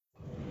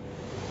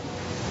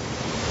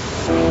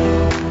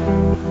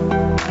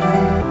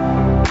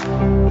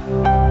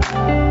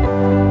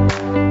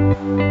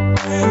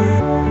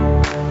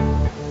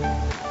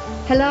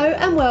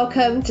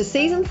welcome to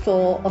Season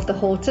 4 of the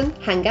Horton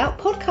Hangout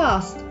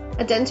Podcast,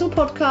 a dental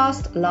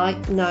podcast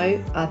like no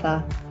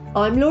other.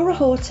 I'm Laura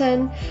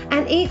Horton,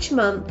 and each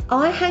month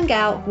I hang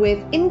out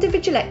with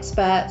individual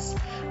experts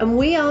and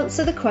we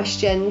answer the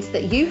questions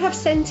that you have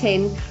sent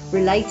in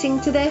relating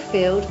to their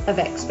field of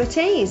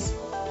expertise.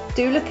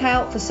 Do look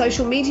out for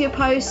social media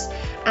posts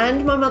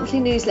and my monthly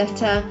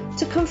newsletter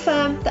to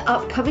confirm the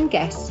upcoming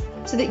guests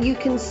so that you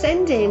can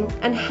send in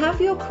and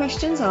have your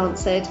questions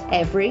answered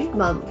every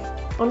month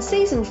on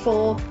Season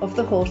 4 of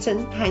the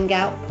Horton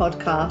Hangout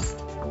Podcast.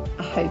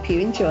 I hope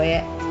you enjoy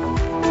it.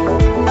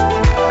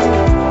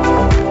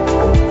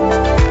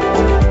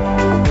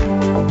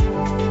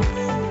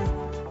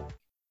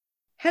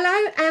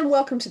 Hello and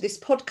welcome to this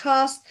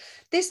podcast.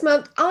 This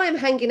month I am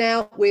hanging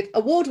out with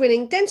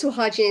award-winning dental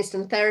hygienist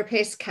and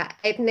therapist Kat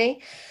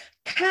Edney.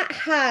 Kat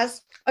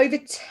has over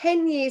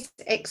 10 years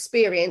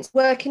experience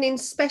working in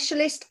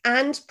specialist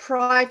and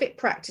private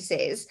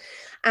practices,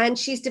 and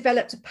she's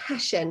developed a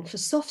passion for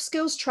soft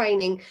skills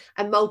training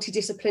and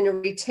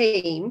multidisciplinary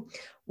team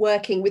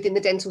working within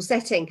the dental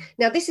setting.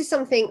 Now, this is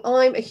something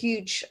I'm a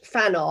huge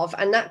fan of,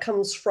 and that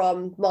comes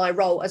from my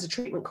role as a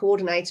treatment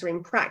coordinator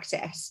in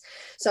practice.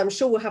 So I'm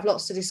sure we'll have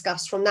lots to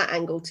discuss from that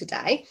angle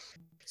today.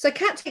 So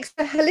Kat takes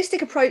a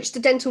holistic approach to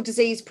dental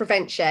disease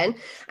prevention,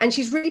 and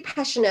she's really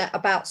passionate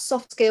about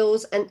soft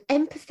skills and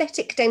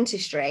empathetic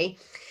dentistry.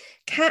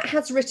 Kat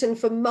has written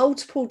for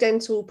multiple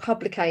dental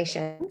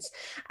publications,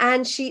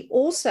 and she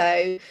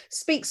also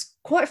speaks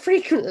quite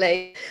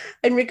frequently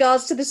in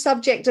regards to the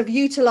subject of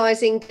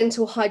utilising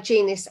dental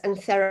hygienists and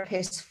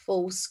therapists'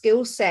 full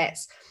skill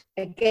sets.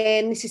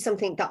 Again, this is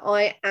something that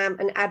I am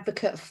an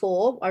advocate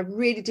for. I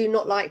really do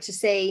not like to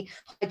see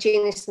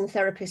hygienists and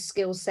therapist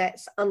skill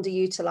sets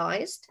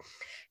underutilised.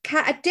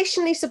 Kat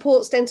additionally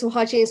supports dental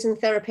hygienists and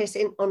therapists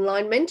in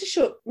online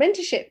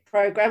mentorship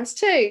programs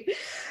too.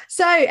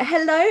 So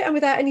hello, and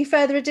without any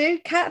further ado,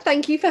 Kat,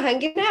 thank you for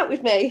hanging out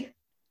with me.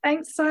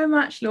 Thanks so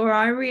much, Laura.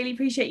 I really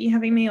appreciate you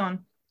having me on.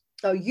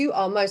 Oh, you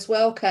are most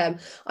welcome.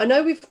 I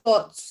know we've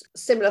got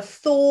similar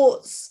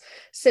thoughts,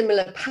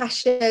 similar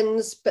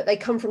passions, but they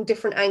come from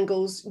different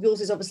angles.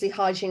 Yours is obviously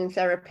hygiene and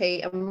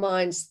therapy, and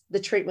mine's the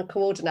treatment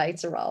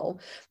coordinator role,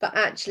 but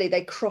actually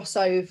they cross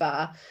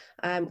over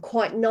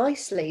quite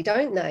nicely,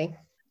 don't they?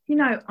 You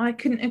know, I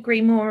couldn't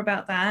agree more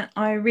about that.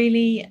 I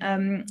really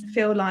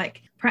feel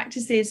like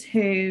practices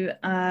who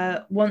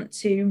want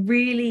to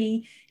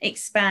really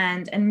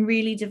expand and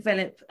really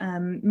develop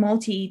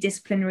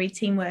multidisciplinary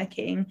team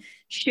working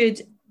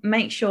should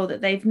make sure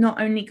that they've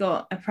not only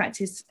got a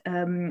practice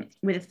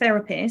with a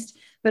therapist,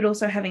 but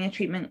also having a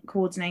treatment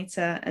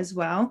coordinator as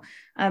well.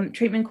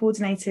 Treatment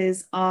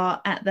coordinators are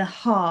at the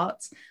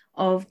heart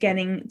of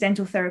getting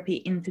dental therapy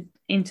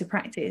into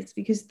practice,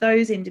 because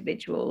those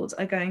individuals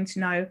are going to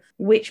know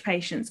which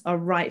patients are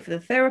right for the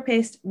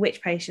therapist,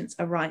 which patients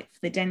are right for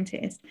the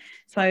dentist.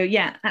 So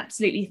yeah,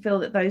 absolutely feel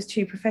that those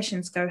two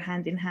professions go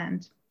hand in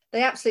hand.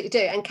 They absolutely do.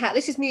 And Kat,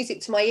 this is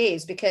music to my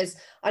ears, because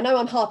I know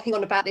I'm harping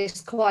on about this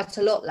quite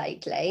a lot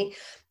lately,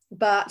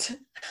 but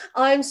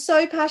I'm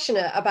so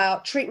passionate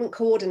about treatment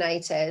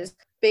coordinators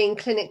being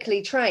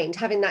clinically trained,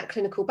 having that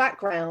clinical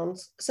background,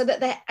 so that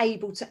they're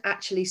able to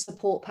actually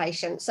support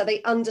patients, so they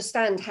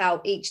understand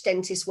how each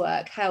dentist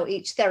works, how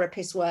each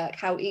therapist works,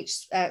 how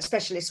each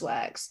specialist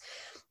works.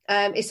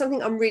 It's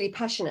something I'm really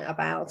passionate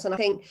about, and I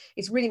think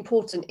it's really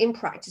important in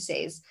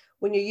practices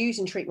when you're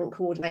using treatment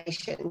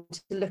coordination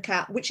to look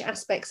at which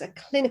aspects are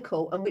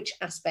clinical and which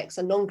aspects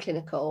are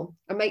non-clinical,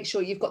 and make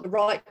sure you've got the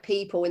right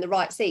people in the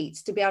right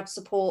seats to be able to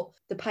support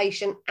the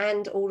patient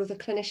and all of the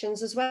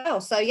clinicians as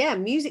well. So yeah,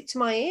 music to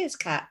my ears,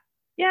 Kat.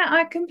 Yeah,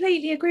 I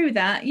completely agree with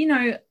that. You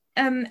know,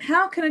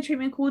 how can a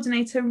treatment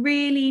coordinator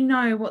really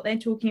know what they're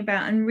talking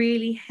about and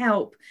really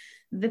help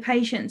the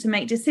patient to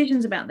make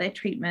decisions about their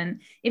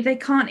treatment if they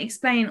can't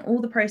explain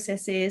all the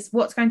processes,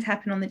 what's going to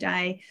happen on the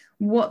day,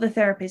 what the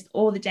therapist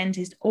or the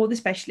dentist or the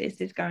specialist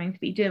is going to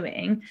be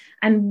doing,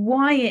 and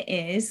why it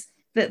is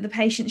that the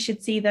patient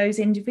should see those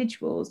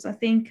individuals? I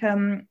think,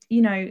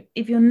 you know,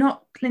 if you're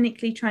not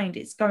clinically trained,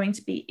 it's going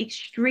to be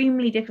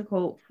extremely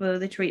difficult for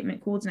the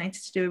treatment coordinator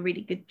to do a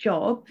really good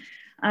job.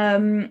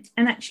 And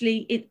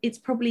actually, it's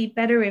probably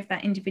better if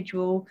that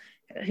individual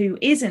who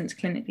isn't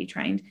clinically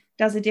trained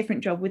does a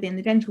different job within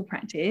the dental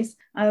practice,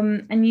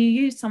 and you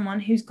use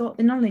someone who's got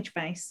the knowledge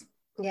base.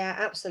 Yeah,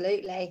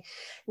 absolutely.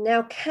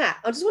 Now, Kat,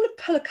 I just want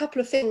to pull a couple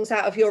of things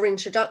out of your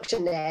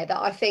introduction there that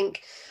I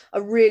think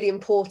are really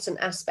important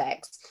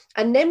aspects.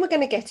 And then we're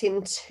going to get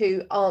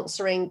into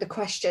answering the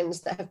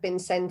questions that have been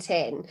sent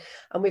in.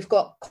 And we've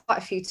got quite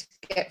a few to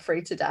get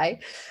through today.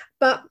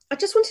 But I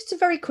just wanted to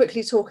very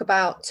quickly talk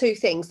about two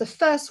things. The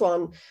first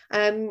one,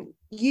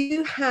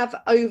 you have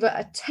over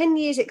a 10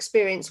 years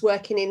experience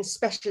working in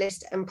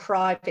specialist and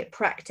private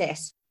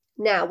practice.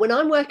 Now, when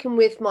I'm working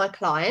with my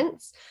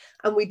clients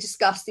and we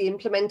discuss the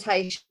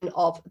implementation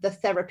of the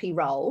therapy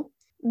role,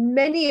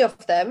 many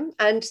of them,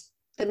 and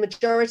the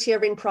majority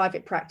are in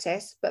private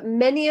practice, but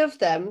many of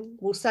them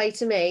will say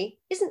to me,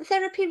 isn't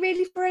therapy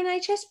really for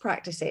NHS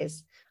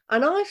practices?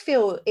 And I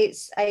feel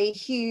it's a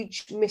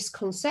huge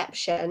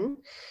misconception.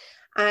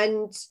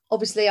 And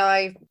obviously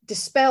I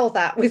dispel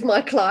that with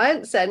my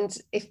clients, and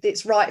if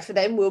it's right for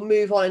them, we'll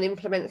move on and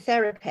implement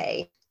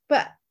therapy.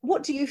 But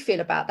what do you feel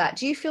about that?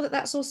 Do you feel that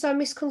that's also a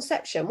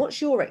misconception?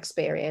 What's your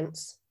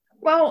experience?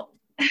 Well,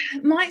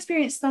 my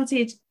experience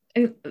started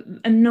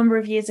a number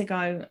of years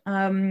ago.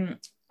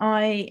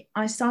 I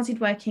started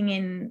working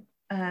in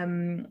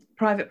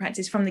private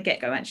practice from the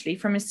get-go. Actually,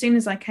 from as soon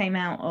as I came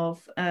out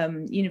of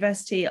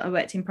university, I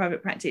worked in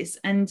private practice,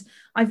 and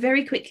I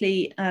very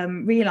quickly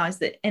realized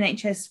that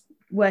NHS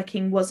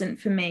working wasn't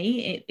for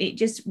me. It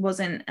just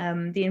wasn't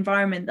the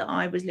environment that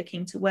I was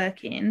looking to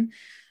work in.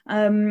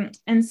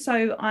 And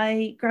so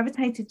I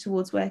gravitated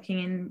towards working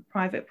in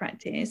private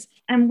practice.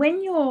 And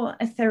when you're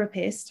a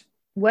therapist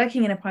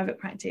working in a private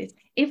practice,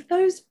 if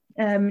those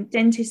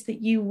dentists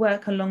that you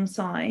work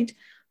alongside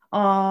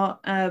are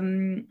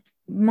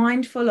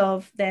mindful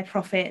of their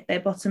profit, their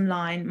bottom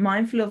line,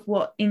 mindful of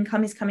what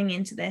income is coming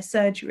into their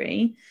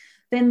surgery,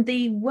 then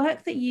the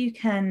work that you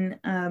can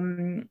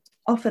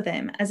offer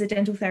them as a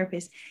dental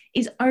therapist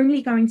is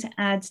only going to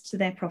add to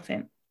their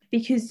profit,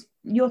 because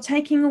you're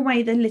taking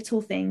away the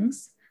little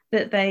things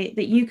that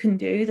you can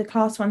do, the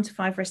class 1 to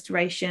 5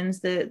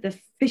 restorations, the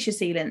fissure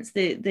sealants,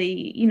 the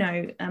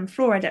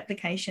fluoride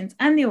applications,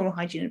 and the oral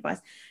hygiene advice,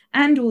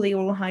 and all the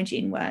oral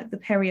hygiene work, the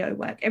perio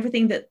work,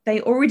 everything that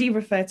they already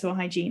refer to a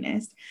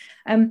hygienist.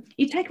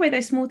 You take away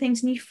those small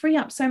things and you free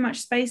up so much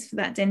space for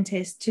that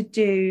dentist to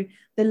do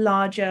the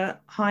larger,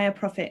 higher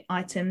profit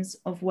items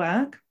of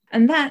work.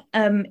 And that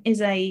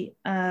is a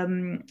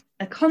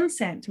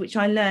concept which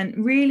I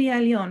learned really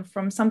early on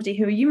from somebody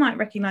who you might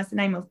recognize the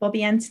name of,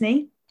 Bobby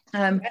Anthony.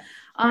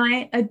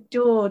 I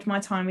adored my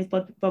time with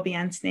Bobby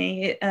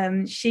Anthony.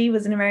 She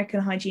was an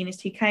American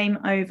hygienist who came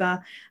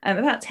over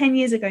about 10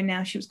 years ago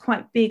now. She was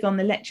quite big on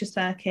the lecture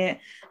circuit,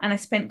 and I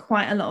spent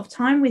quite a lot of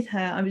time with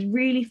her. I was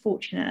really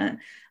fortunate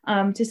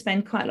to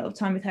spend quite a lot of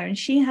time with her. And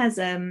she has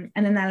an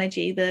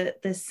analogy,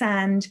 the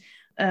sand,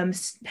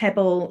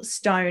 pebble,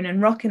 stone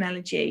and rock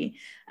analogy.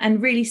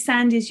 And really,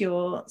 sand is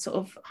your sort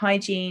of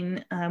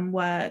hygiene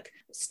work.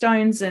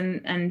 Stones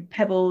and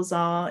pebbles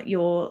are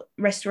your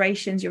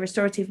restorations, your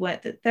restorative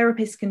work that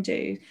therapists can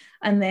do.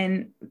 And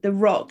then the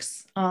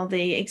rocks are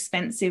the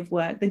expensive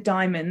work, the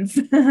diamonds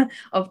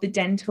of the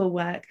dental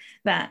work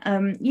that,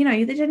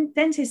 the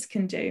dentist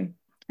can do.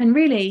 And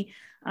really,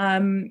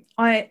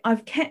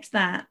 I've kept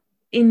that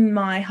in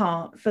my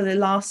heart for the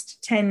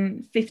last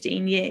 10,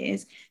 15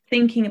 years,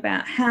 thinking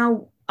about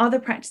how other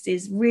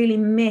practices really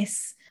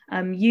miss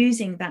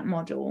using that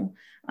model.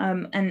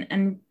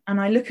 And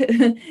I look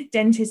at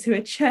dentists who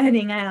are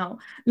churning out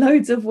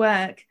loads of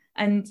work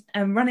and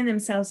running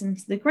themselves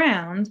into the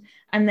ground,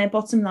 and their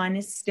bottom line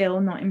is still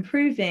not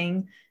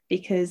improving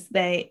because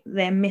they're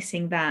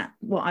missing that,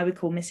 what I would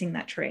call missing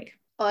that trick.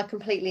 I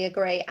completely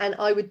agree. And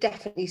I would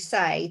definitely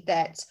say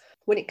that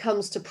when it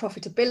comes to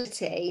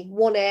profitability,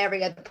 one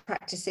area the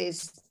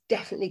practices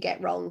definitely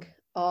get wrong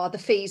are the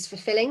fees for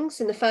fillings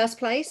in the first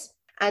place.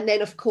 And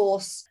then, of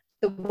course,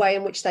 the way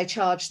in which they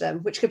charge them,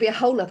 which could be a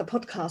whole nother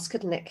podcast,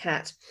 couldn't it,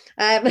 Kat?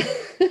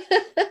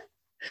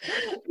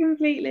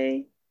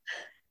 Completely.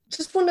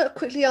 Just want to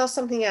quickly ask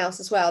something else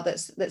as well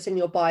that's in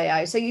your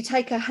bio. So you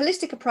take a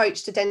holistic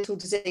approach to dental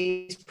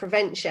disease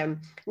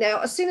prevention.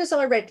 Now, as soon as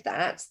I read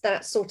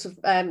that sort of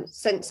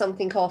sent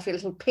something off, a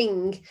little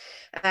ping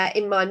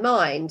in my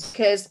mind,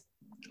 because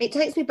it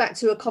takes me back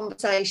to a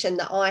conversation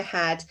that I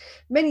had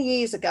many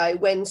years ago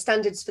when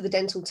Standards for the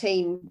Dental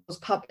Team was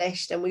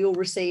published, and we all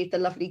received the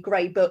lovely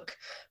grey book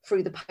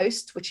through the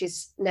post, which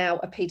is now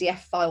a PDF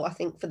file, I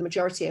think, for the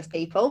majority of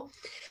people.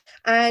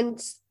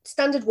 And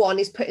Standard 1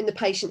 is putting the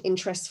patient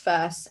interest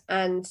first,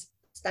 and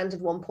Standard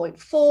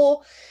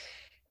 1.4,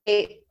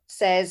 it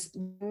says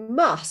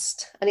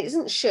must, and it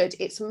isn't should,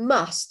 it's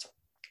must,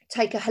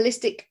 take a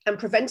holistic and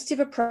preventative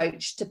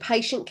approach to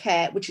patient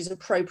care, which is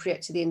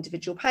appropriate to the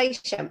individual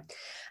patient.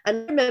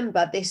 And I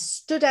remember this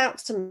stood out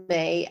to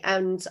me,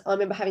 and I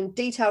remember having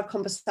detailed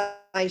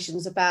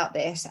conversations about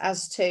this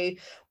as to,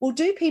 well,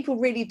 do people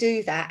really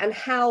do that? And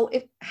how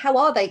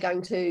are they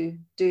going to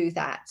do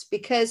that?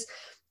 Because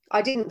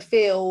I didn't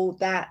feel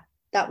that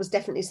was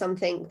definitely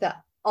something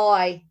that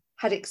I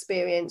had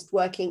experienced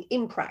working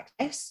in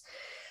practice.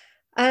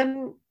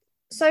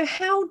 So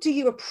how do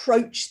you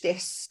approach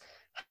this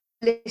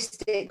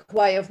holistic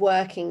way of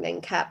working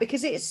then, Kat?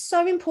 Because it is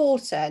so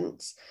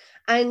important,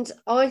 and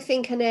I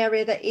think an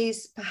area that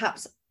is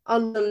perhaps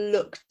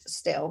underlooked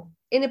still.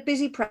 In a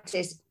busy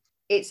practice,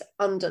 it's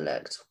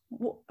underlooked.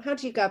 How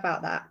do you go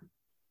about that?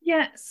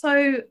 Yeah,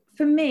 so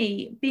for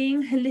me,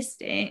 being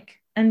holistic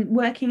and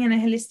working in a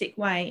holistic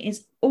way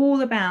is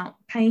all about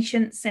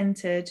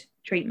patient-centered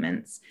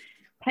treatments,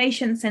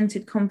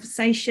 patient-centered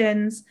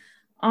conversations,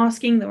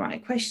 asking the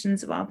right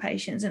questions of our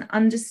patients and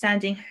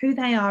understanding who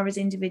they are as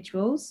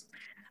individuals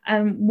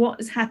and what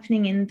is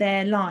happening in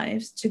their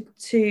lives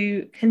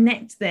to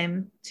connect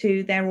them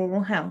to their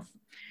oral health.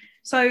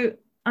 So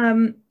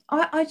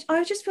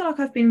I just feel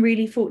like I've been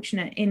really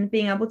fortunate in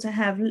being able to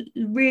have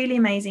really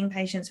amazing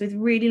patients with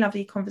really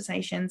lovely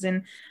conversations.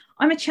 And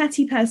I'm a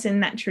chatty person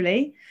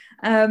naturally,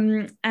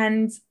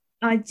 and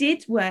I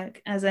did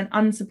work as an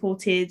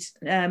unsupported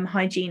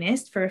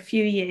hygienist for a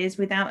few years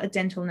without a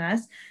dental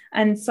nurse,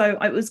 and so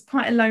it was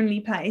quite a lonely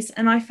place.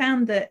 And I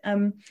found that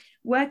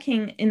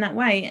working in that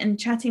way and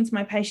chatting to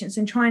my patients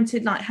and trying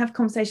to like have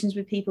conversations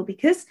with people,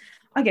 because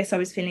I guess I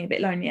was feeling a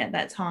bit lonely at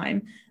that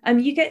time,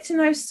 you get to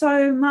know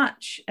so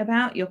much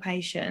about your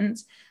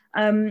patient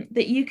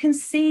that you can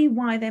see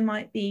why there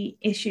might be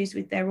issues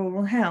with their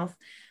oral health.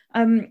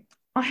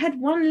 I had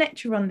one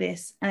lecture on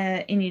this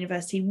in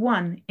university,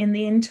 one in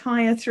the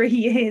entire 3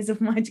 years of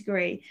my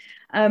degree.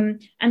 And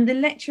the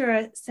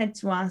lecturer said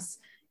to us,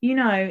 you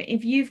know,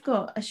 if you've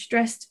got a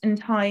stressed and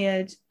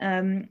tired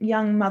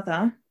young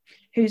mother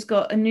who's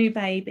got a new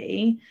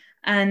baby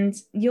and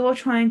you're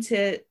trying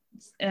to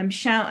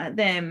shout at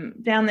them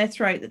down their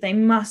throat that they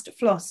must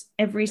floss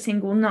every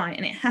single night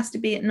and it has to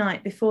be at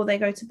night before they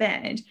go to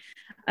bed,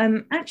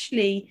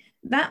 actually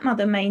that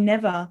mother may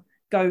never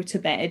go to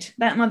bed.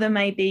 That mother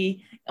may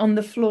be on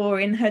the floor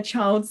in her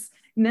child's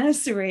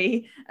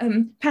nursery,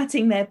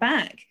 patting their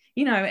back,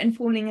 you know, and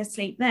falling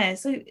asleep there.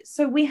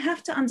 So we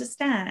have to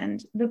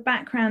understand the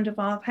background of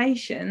our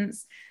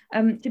patients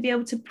to be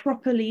able to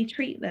properly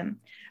treat them.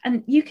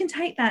 And you can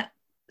take that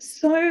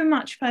so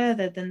much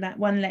further than that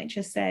one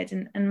lecture said.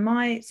 And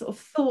my sort of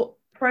thought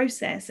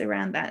process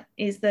around that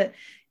is that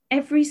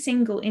every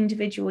single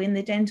individual in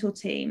the dental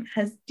team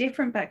has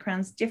different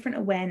backgrounds, different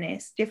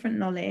awareness, different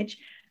knowledge.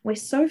 We're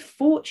so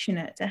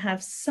fortunate to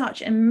have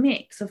such a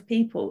mix of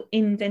people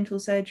in dental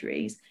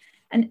surgeries,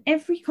 and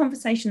every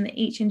conversation that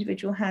each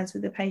individual has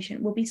with the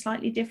patient will be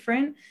slightly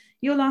different.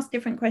 You'll ask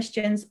different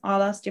questions,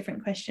 I'll ask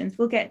different questions,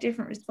 we'll get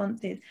different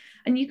responses,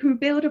 and you can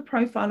build a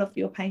profile of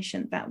your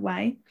patient that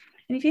way.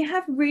 And if you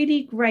have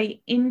really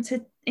great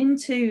inter-team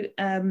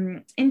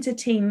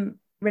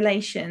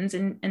relations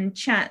and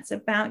chats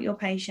about your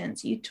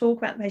patients, you talk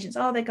about the patients,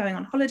 oh, they're going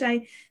on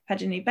holiday,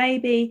 had a new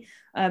baby,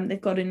 they've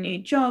got a new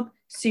job,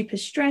 super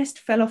stressed,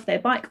 fell off their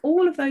bike,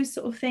 all of those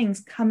sort of things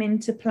come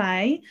into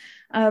play.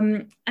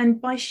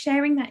 And by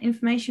sharing that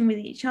information with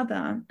each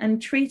other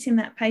and treating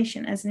that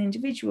patient as an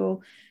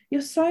individual,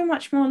 you're so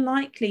much more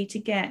likely to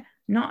get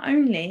not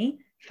only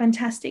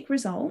fantastic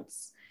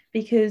results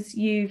because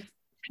you've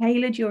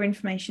tailored your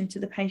information to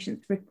the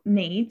patient's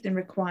needs and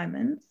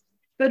requirements,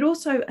 but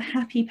also a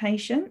happy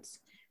patient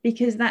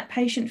because that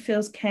patient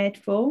feels cared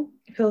for,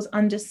 feels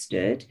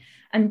understood,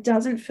 and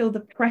doesn't feel the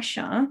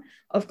pressure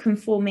of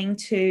conforming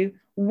to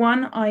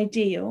one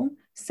ideal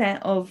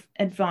set of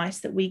advice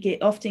that we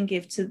often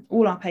give to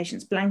all our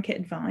patients, blanket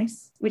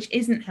advice, which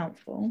isn't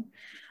helpful.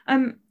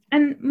 And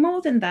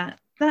more than that,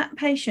 that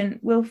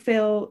patient will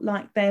feel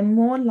like they're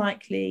more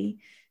likely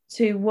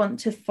to want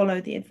to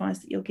follow the advice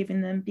that you're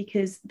giving them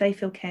because they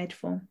feel cared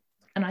for.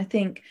 And I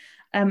think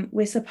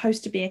we're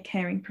supposed to be a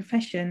caring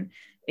profession.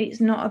 It's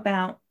not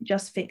about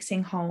just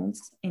fixing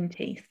holes in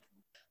teeth.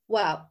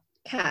 Wow,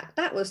 Kat,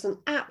 that was an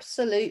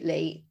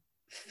absolutely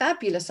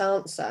fabulous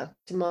answer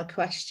to my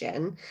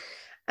question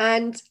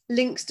and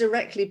links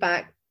directly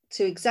back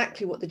to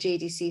exactly what the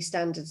GDC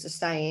standards are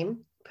saying.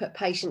 Put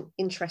patient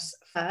interests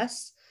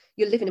first.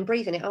 You're living and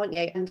breathing it, aren't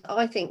you? And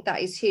I think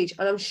that is huge.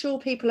 And I'm sure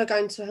people are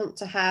going to want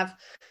to have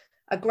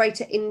a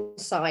greater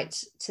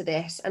insight to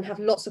this and have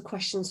lots of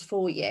questions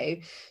for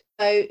you.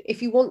 So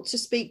if you want to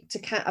speak to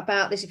Kat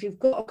about this, if you've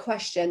got a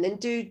question, then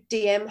do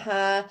DM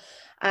her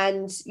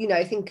and, you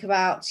know, think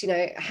about, you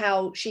know,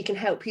 how she can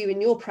help you in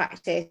your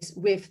practice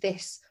with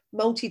this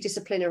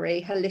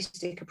multidisciplinary,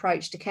 holistic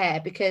approach to care,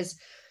 because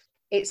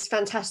it's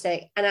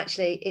fantastic and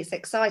actually it's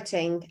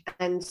exciting.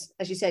 And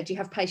as you said, you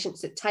have patients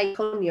that take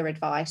on your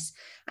advice,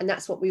 and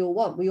that's what we all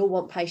want. We all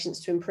want patients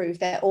to improve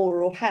their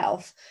oral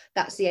health.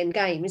 That's the end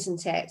game,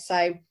 isn't it?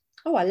 So,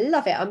 oh, I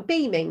love it. I'm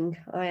beaming.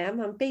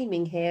 I'm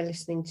beaming here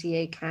listening to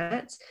you,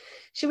 Kat.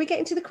 Shall we get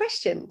into the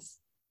questions?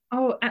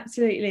 Oh,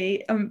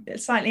 absolutely. I'm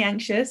slightly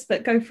anxious,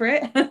 but go for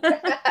it.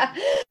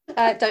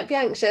 Don't be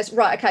anxious.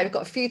 Right, okay, we've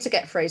got a few to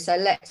get through, so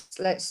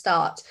let's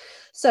start.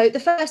 So the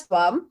first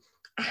one,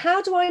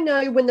 how do I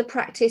know when the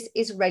practice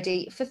is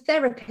ready for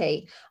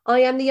therapy?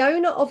 I am the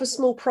owner of a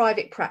small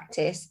private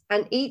practice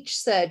and each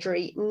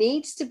surgery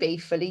needs to be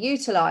fully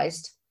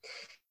utilised.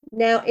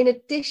 Now, in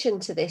addition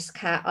to this,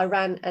 Kat, I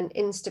ran an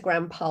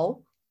Instagram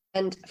poll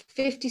and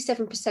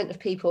 57% of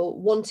people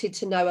wanted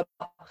to know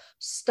about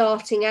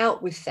starting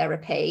out with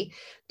therapy.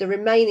 The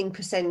remaining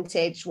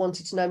percentage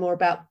wanted to know more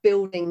about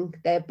building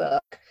their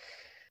book.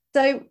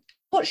 So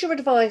what's your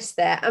advice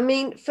there? I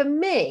mean, for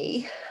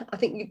me, I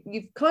think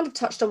you've kind of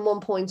touched on one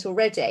point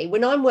already.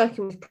 When I'm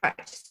working with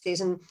practices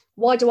and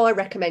why do I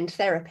recommend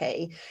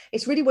therapy?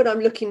 It's really when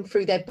I'm looking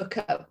through their book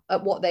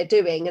at what they're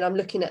doing and I'm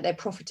looking at their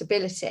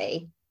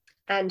profitability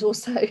and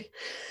also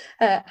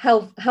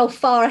how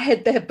far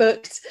ahead they're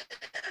booked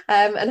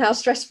and how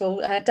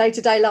stressful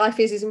day-to-day life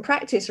is in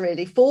practice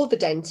really for the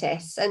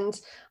dentists. And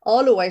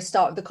I'll always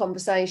start with the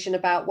conversation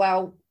about,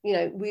 well, you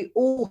know, we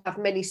all have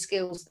many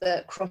skills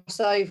that cross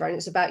over and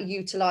it's about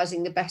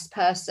utilising the best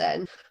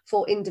person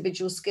for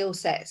individual skill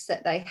sets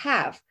that they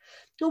have.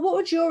 Well, what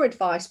would your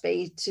advice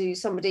be to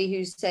somebody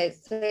who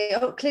says they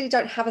clearly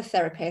don't have a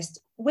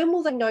therapist? When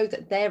will they know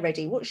that they're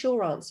ready? What's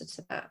your answer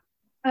to that?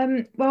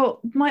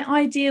 Well, my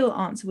ideal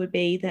answer would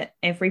be that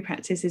every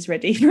practice is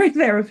ready for a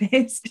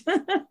therapist.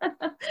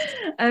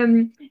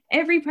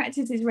 Every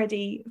practice is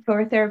ready for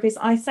a therapist.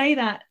 I say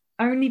that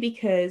only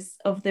because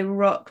of the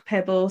rock,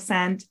 pebble,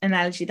 sand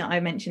analogy that I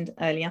mentioned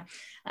earlier.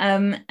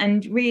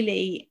 And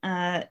really,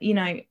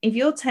 if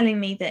you're telling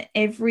me that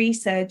every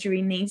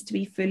surgery needs to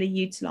be fully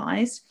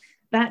utilized,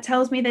 that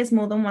tells me there's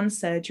more than one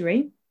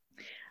surgery.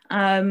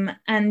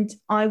 And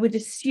I would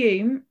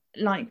assume,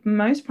 like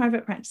most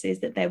private practices,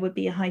 that there would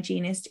be a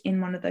hygienist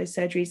in one of those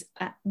surgeries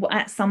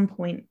at some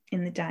point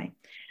in the day.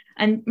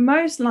 And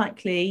most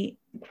likely,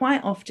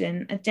 quite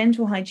often, a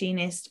dental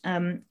hygienist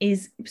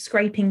is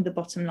scraping the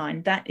bottom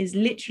line. That is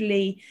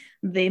literally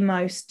the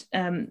most,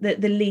 the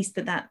least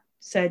that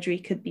surgery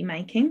could be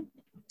making.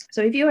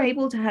 So if you're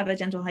able to have a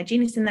dental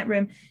hygienist in that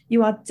room,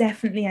 you are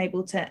definitely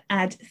able to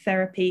add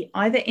therapy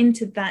either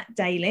into that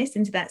day list,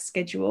 into that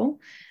schedule,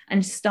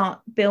 and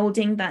start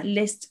building that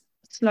list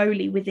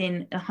slowly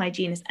within a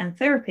hygienist and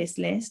therapist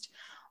list,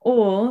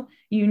 or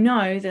you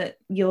know that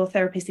your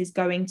therapist is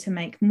going to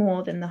make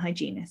more than the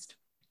hygienist.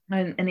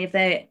 And if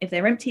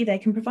they're empty, they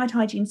can provide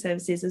hygiene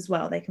services as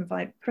well. They can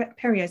provide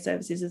perio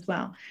services as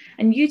well.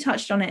 And you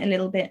touched on it a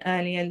little bit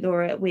earlier,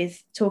 Laura, with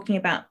talking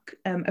about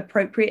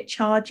appropriate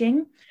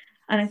charging.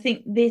 And I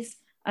think this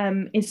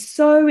is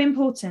so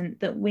important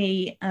that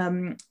we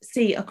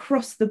see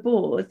across the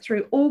board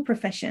through all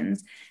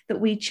professions that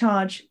we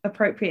charge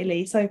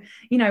appropriately. So,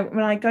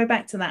 when I go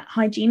back to that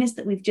hygienist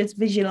that we've just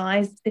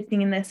visualized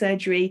sitting in their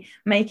surgery,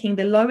 making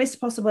the lowest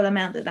possible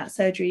amount that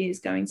surgery is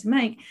going to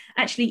make,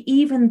 actually,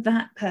 even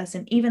that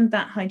person, even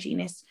that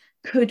hygienist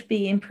could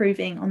be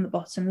improving on the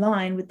bottom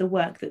line with the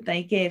work that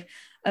they give.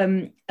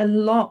 A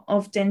lot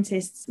of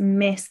dentists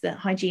miss that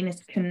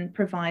hygienists can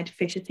provide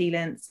fissure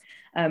sealants,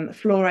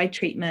 fluoride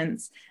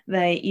treatments.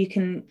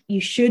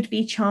 You should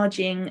be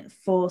charging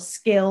for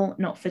skill,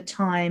 not for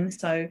time.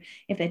 So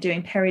if they're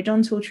doing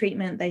periodontal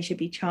treatment, they should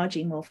be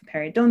charging more for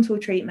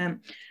periodontal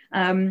treatment.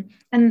 And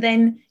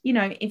then,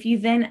 if you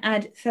then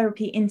add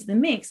therapy into the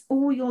mix,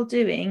 all you're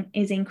doing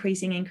is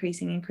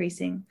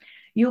increasing.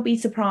 You'll be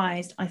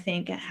surprised, I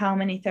think, at how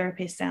many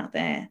therapists out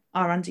there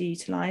are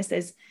underutilized.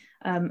 There's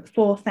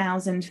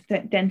 4,000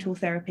 dental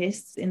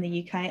therapists in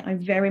the UK. I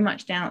very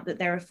much doubt that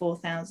there are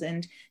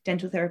 4,000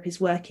 dental therapists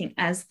working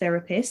as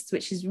therapists,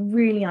 which is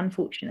really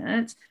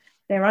unfortunate.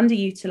 They're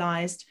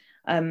underutilized.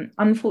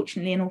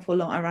 Unfortunately, an awful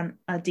lot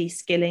are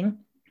de-skilling.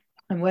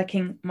 I'm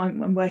working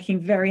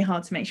very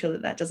hard to make sure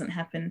that doesn't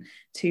happen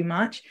too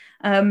much.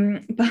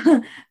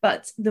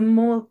 But the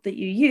more that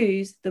you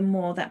use, the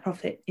more that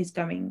profit is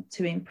going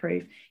to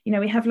improve.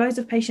 We have loads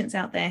of patients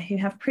out there who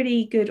have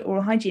pretty good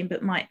oral hygiene,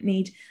 but might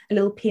need a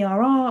little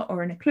PRR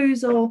or an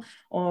occlusal,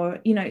 or,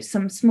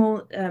 some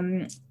small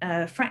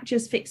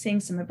fractures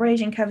fixing, some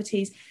abrasion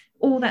cavities.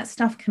 All that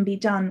stuff can be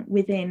done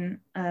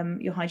within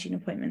your hygiene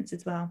appointments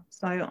as well.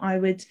 So I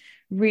would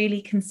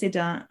really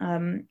consider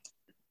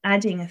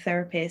adding a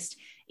therapist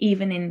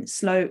even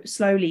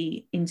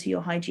slowly into your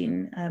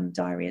hygiene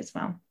diary as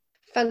well.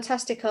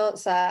 Fantastic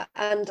answer.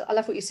 And I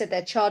love what you said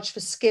there, charge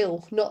for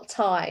skill, not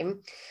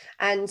time,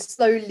 and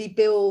slowly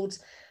build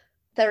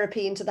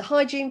therapy into the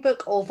hygiene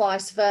book or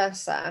vice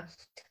versa.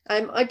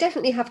 I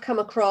definitely have come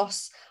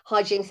across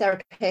hygiene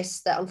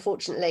therapists that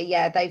unfortunately,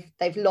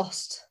 they've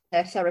lost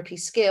their therapy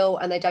skill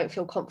and they don't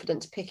feel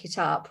confident to pick it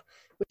up,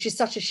 which is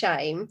such a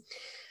shame.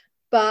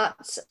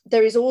 But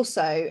there is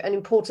also an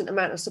important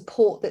amount of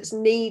support that's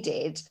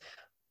needed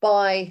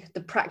by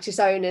the practice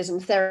owners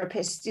and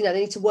therapists. They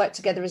need to work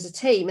together as a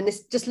team. And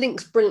this just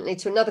links brilliantly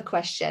to another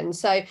question.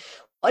 So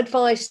what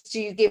advice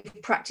do you give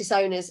practice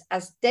owners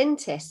as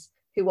dentists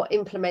who are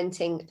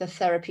implementing the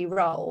therapy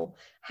role?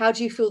 How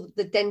do you feel that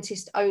the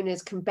dentist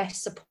owners can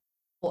best support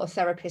a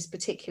therapist,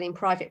 particularly in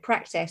private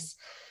practice?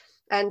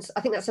 And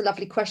I think that's a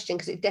lovely question,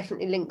 because it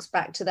definitely links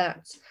back to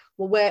that.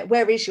 Well,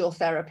 where is your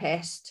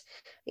therapist?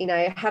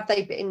 Have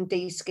they been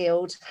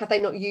de-skilled? Have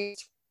they not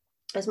used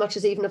as much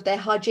as even of their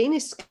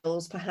hygienist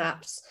skills,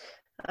 perhaps,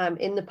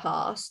 in the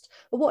past?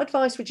 But what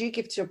advice would you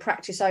give to a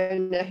practice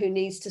owner who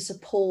needs to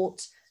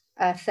support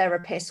a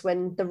therapist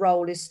when the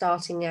role is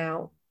starting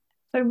out?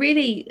 So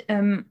really,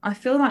 I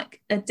feel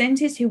like a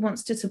dentist who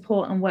wants to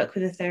support and work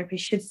with a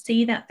therapist should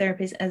see that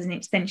therapist as an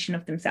extension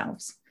of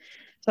themselves.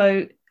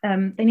 So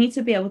they need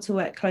to be able to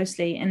work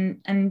closely.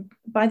 And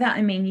by that,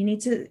 I mean, you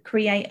need to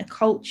create a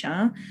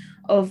culture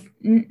of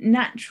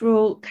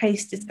natural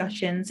case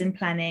discussions and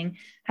planning,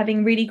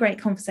 having really great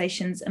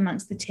conversations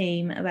amongst the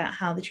team about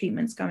how the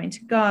treatment's going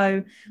to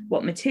go,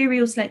 what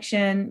material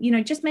selection,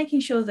 just making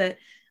sure that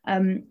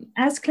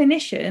as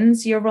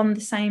clinicians, you're on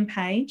the same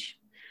page.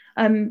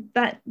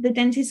 That the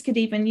dentist could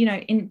even,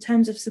 in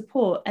terms of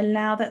support,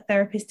 allow that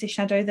therapist to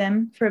shadow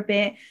them for a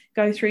bit,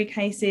 go through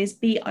cases,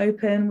 be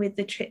open with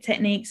the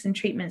techniques and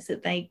treatments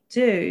that they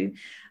do.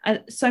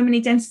 So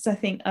many dentists, I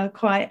think, are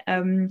quite,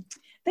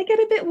 they get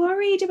a bit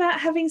worried about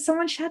having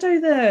someone shadow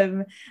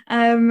them.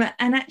 And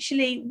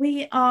actually,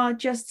 we are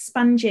just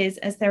sponges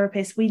as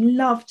therapists. We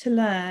love to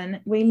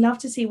learn. We love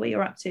to see what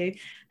you're up to.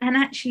 And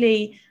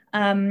actually,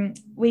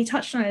 we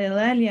touched on it a little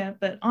earlier,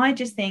 but I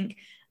just think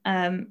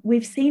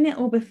we've seen it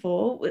all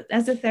before.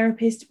 As a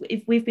therapist,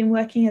 if we've been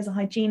working as a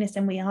hygienist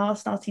and we are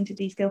starting to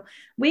de-skill,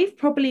 we've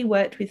probably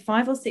worked with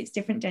 5 or 6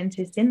 different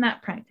dentists in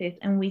that practice,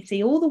 and we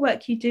see all the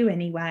work you do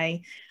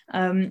anyway.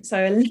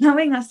 So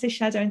allowing us to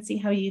shadow and see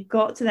how you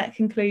got to that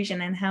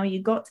conclusion and how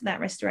you got to that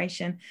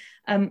restoration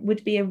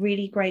would be a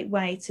really great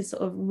way to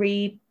sort of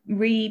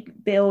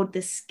rebuild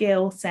the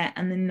skill set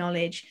and the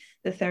knowledge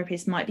the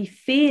therapist might be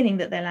feeling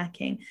that they're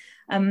lacking.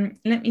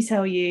 Let me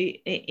tell you,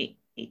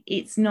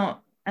 it's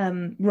not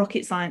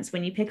rocket science.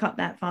 When you pick up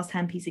that fast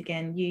handpiece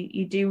again,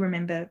 you do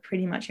remember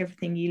pretty much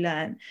everything you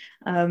learn.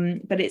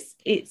 But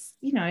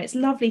it's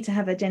lovely to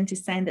have a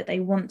dentist saying that they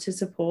want to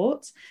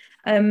support.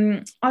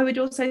 I would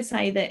also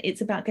say that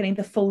it's about getting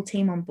the full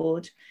team on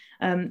board.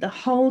 The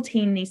whole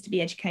team needs to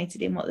be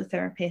educated in what the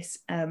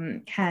therapist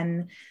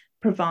can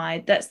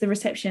provide. That's the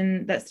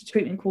reception, that's the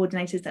treatment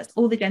coordinators, that's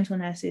all the dental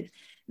nurses.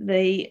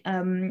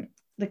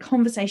 The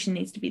conversation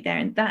needs to be there,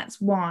 and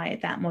that's why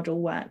that model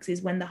works,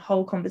 is when the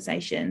whole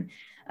conversation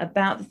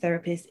about the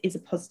therapist is a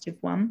positive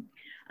one.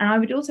 And I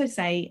would also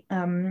say,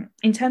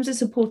 in terms of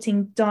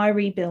supporting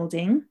diary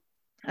building,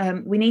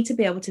 we need to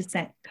be able to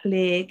set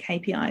clear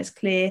KPIs,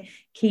 clear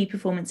key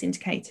performance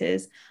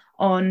indicators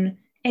on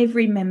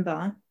every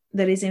member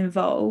that is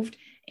involved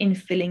in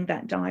filling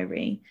that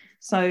diary.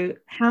 So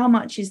how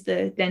much is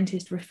the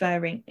dentist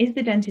referring? Is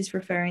the dentist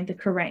referring the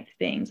correct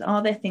things?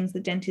 Are there things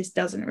the dentist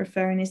doesn't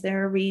refer, and is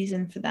there a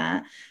reason for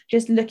that?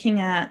 Just looking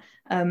at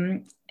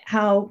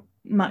how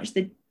much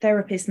the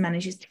therapist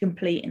manages to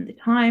complete in the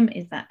time.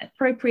 Is that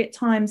appropriate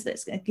times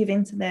that's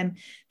given to them?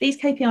 These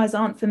KPIs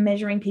aren't for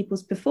measuring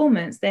people's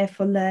performance, they're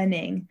for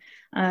learning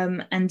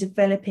and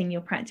developing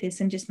your practice,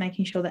 and just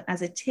making sure that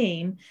as a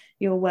team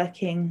you're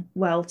working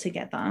well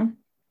together.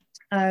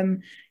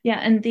 And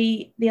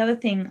the other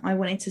thing I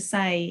wanted to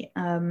say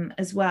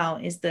as well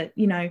is that,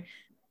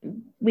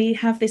 we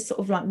have this sort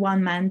of like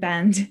one-man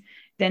band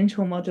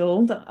dental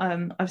model that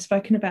I've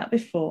spoken about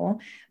before,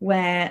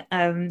 where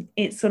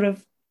it's sort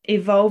of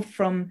evolved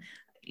from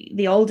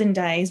the olden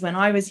days when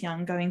I was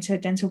young, going to a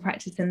dental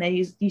practice, and there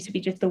used to be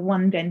just the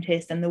one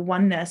dentist and the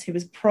one nurse who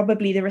was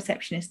probably the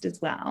receptionist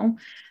as well,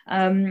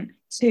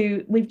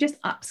 to we've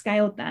just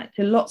upscaled that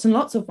to lots and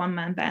lots of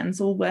one-man bands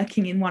all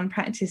working in one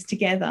practice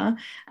together,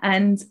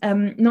 and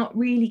not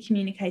really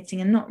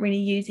communicating and not really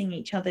using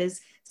each other's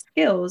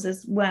skills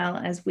as well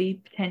as we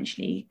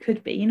potentially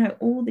could be.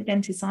 All the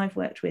dentists I've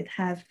worked with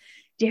have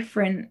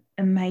different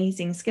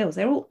amazing skills.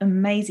 They're all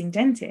amazing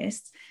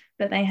dentists,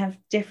 but they have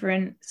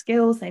different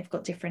skills, they've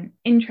got different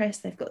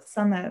interests, they've got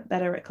some are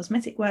better at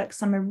cosmetic work,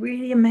 some are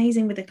really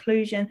amazing with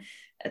occlusion.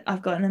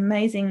 I've got an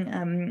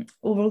amazing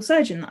oral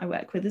surgeon that I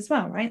work with as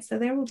well, right? So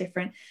they're all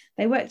different,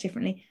 they work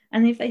differently.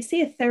 And if they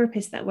see a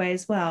therapist that way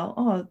as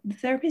well, the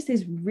therapist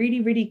is really,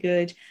 really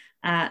good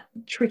at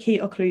tricky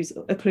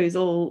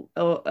occlusal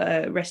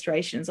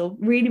restorations, or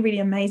really, really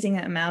amazing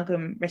at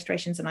amalgam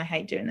restorations, and I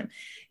hate doing them.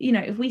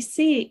 If we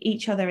see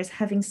each other as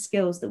having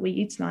skills that we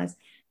utilize,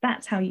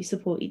 that's how you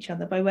support each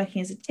other, by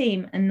working as a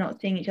team and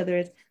not seeing each other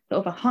as sort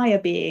of a higher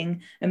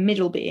being, a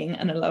middle being,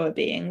 and a lower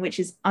being,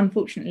 which is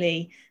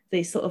unfortunately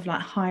the sort of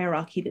like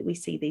hierarchy that we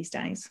see these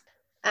days.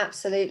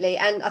 Absolutely.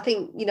 And I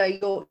think,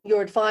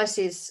 your advice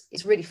is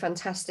really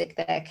fantastic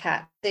there,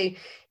 Kat, to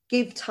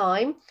give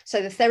time.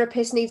 So the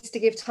therapist needs to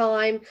give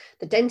time,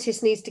 the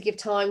dentist needs to give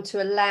time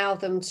to allow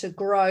them to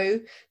grow,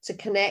 to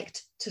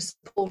connect, to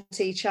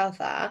support each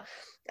other,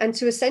 and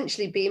to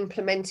essentially be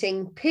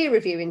implementing peer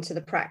review into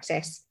the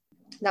practice.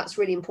 That's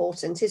really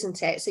important,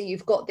 isn't it? So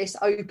you've got this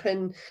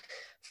open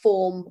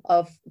form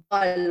of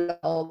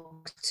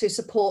dialogue to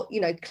support,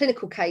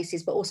 clinical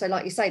cases, but also,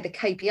 like you say, the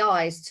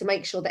KPIs to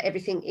make sure that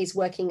everything is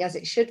working as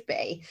it should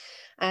be.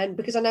 And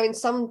because I know in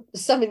some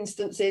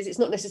instances, it's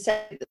not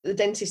necessarily that the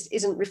dentist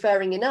isn't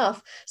referring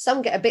enough.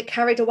 Some get a bit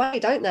carried away,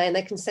 don't they? And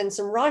they can send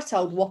some right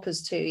old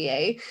whoppers to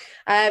you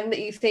that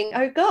you think,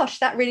 oh gosh,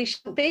 that really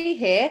shouldn't be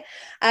here.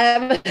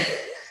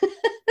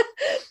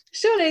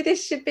 Surely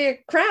this should be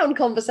a Crown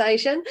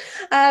conversation.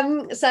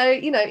 So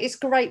it's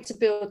great to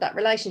build that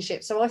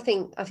relationship. So I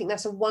think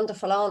that's a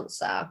wonderful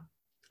answer.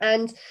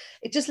 And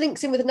it just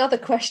links in with another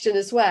question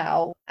as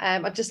well.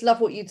 I just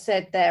love what you'd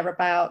said there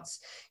about,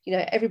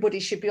 everybody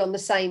should be on the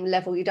same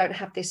level. You don't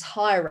have this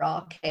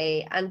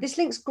hierarchy. And this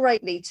links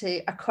greatly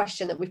to a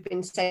question that we've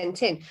been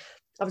sent in.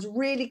 I was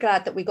really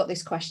glad that we got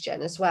this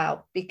question as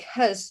well,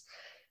 because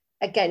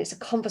again, it's a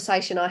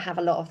conversation I have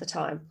a lot of the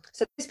time.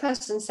 So this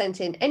person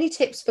sent in, any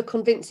tips for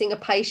convincing a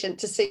patient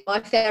to see my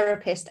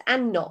therapist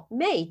and not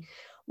me?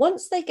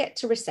 Once they get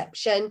to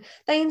reception,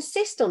 they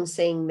insist on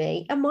seeing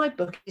me and my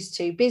book is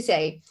too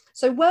busy.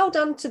 So well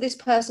done to this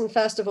person,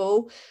 first of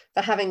all,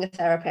 for having a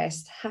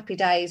therapist. Happy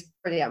days,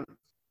 brilliant.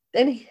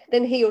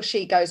 Then he or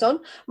she goes on,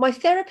 my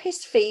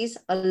therapist fees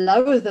are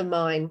lower than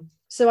mine,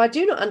 so I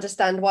do not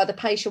understand why the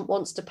patient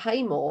wants to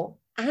pay more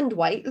and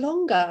wait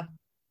longer.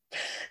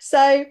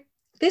 So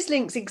this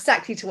links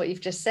exactly to what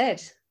you've just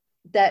said,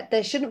 that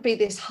there shouldn't be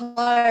this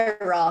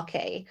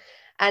hierarchy.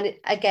 And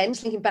again,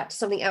 linking back to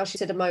something else you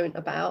said a moment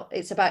about,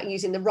 it's about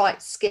using the right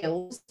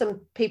skills.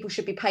 Some people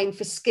should be paying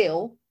for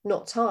skill,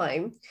 not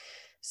time.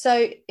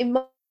 So in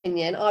my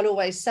opinion, I'd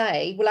always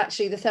say, well,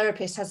 actually, the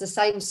therapist has the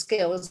same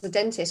skill as the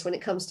dentist when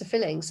it comes to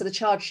filling. So the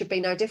charge should be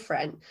no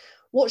different.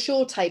 What's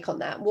your take on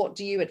that? What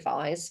do you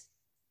advise?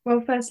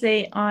 Well,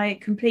 firstly, I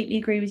completely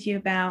agree with you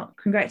about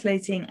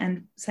congratulating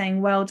and saying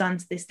well done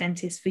to this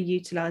dentist for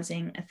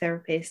utilising a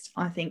therapist.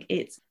 I think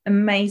it's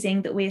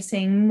amazing that we're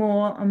seeing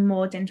more and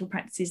more dental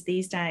practices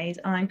these days.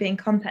 I'm being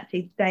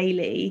contacted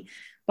daily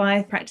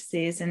by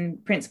practices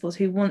and principals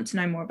who want to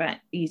know more about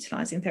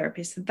utilising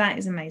therapists. So that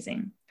is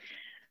amazing.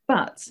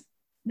 But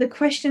the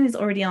question is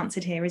already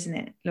answered here, isn't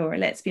it, Laura?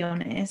 Let's be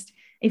honest.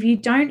 If you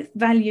don't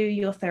value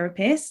your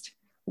therapist,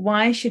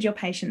 why should your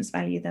patients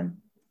value them?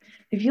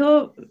 If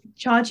you're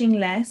charging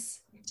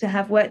less to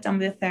have work done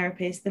with a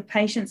therapist, the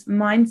patient's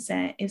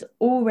mindset is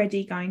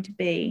already going to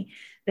be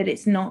that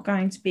it's not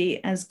going to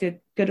be as good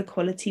a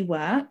quality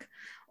work,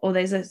 or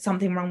there's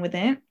something wrong with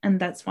it, and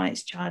that's why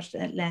it's charged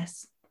at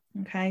less.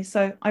 Okay,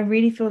 so I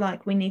really feel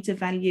like we need to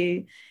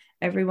value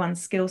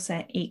everyone's skill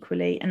set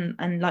equally.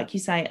 And like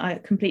you say, I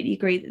completely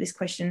agree that this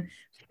question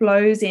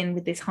flows in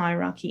with this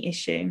hierarchy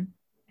issue.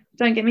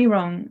 Don't get me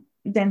wrong,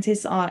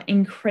 dentists are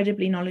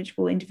incredibly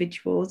knowledgeable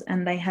individuals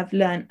and they have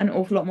learned an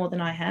awful lot more than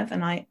I have.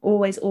 And I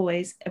always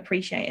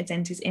appreciate a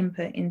dentist's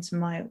input into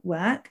my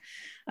work.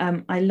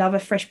 I love a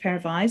fresh pair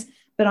of eyes,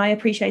 but I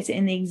appreciate it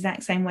in the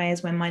exact same way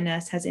as when my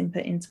nurse has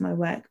input into my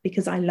work,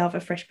 because I love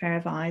a fresh pair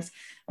of eyes.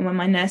 And when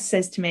my nurse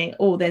says to me,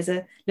 oh, there's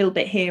a little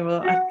bit here,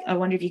 or I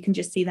wonder if you can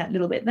just see that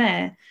little bit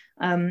there,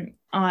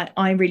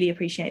 I really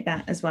appreciate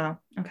that as well.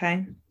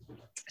 Okay.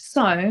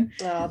 So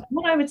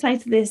what I would say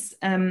to this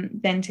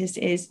dentist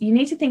is you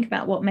need to think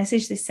about what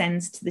message this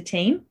sends to the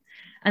team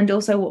and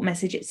also what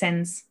message it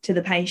sends to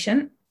the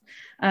patient.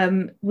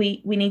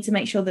 We need to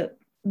make sure that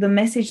the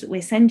message that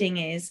we're sending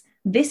is,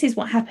 this is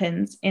what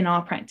happens in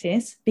our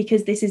practice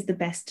because this is the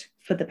best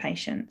for the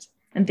patient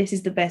and this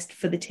is the best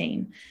for the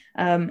team.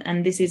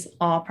 And this is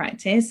our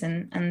practice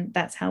and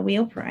that's how we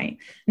operate.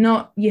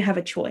 Not you have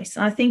a choice.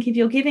 I think if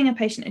you're giving a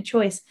patient a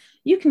choice,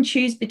 you can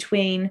choose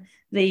between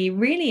the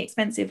really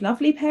expensive,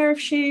 lovely pair of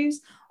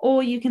shoes,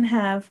 or you can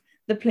have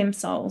the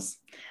plimsolls.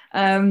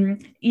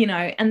 And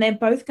they're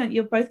both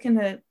you're both going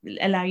to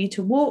allow you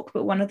to walk,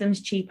 but one of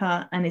them's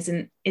cheaper and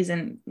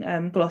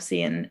isn't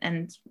glossy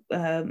and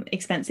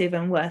expensive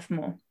and worth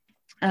more.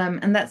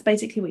 And that's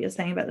basically what you're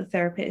saying about the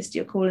therapist.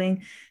 You're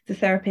calling the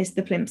therapist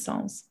the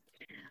plimsolls.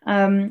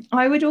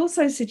 I would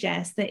also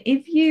suggest that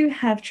if you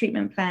have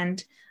treatment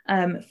planned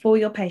for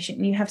your patient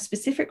and you have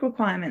specific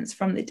requirements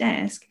from the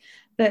desk,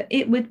 that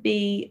it would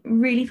be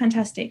really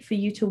fantastic for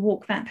you to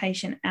walk that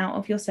patient out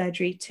of your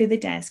surgery to the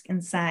desk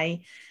and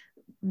say,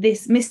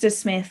 this Mr.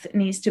 Smith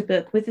needs to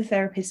book with the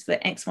therapist for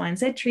X, Y, and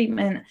Z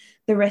treatment.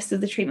 The rest of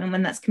the treatment,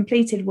 when that's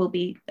completed, will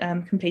be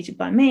completed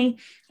by me.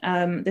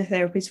 The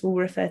therapist will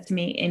refer to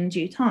me in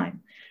due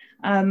time.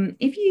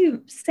 If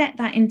you set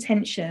that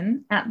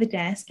intention at the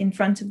desk in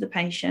front of the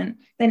patient,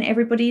 then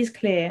everybody is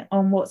clear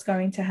on what's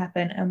going to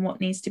happen and what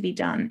needs to be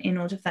done in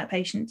order for that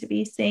patient to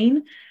be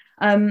seen.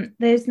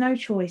 There's no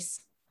choice,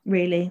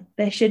 really.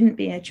 There shouldn't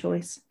be a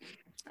choice.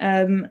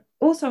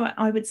 Also,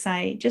 I would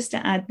say, just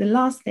to add, the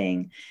last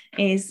thing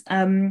is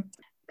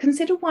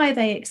consider why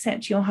they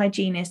accept your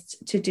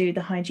hygienist to do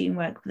the hygiene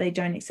work, but they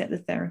don't accept the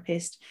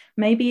therapist.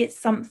 Maybe it's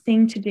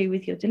something to do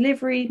with your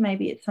delivery.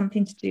 Maybe it's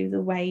something to do with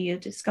the way you're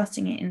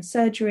discussing it in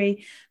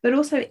surgery. But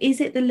also, is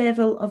it the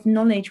level of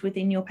knowledge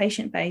within your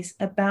patient base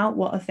about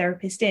what a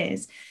therapist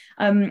is?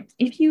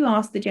 If you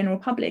ask the general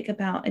public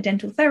about a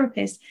dental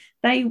therapist,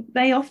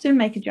 they often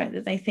make a joke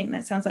that they think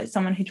that sounds like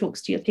someone who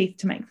talks to your teeth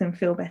to make them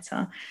feel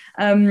better.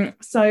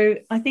 So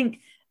I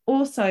think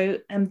also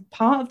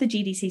part of the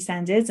GDC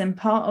standards and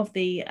part of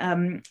the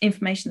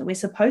information that we're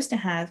supposed to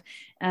have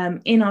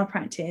in our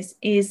practice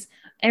is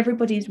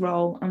everybody's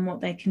role and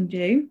what they can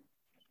do.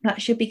 That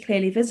should be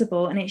clearly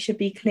visible and it should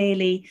be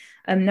clearly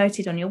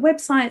noted on your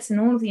websites and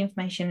all of the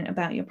information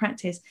about your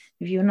practice.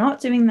 If you're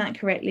not doing that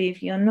correctly,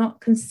 if you're not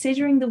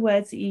considering the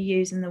words that you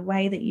use and the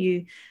way that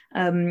you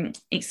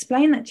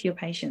explain that to your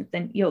patients,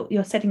 then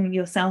you're setting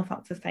yourself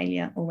up for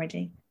failure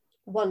already.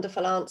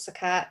 Wonderful answer,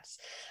 Kat.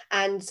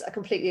 And I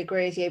completely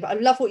agree with you. But I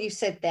love what you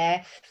said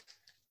there.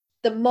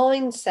 The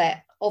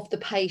mindset of the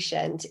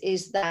patient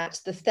is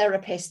that the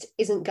therapist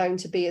isn't going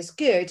to be as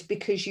good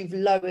because you've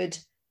lowered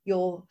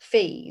your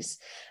fees,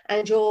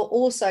 and you're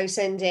also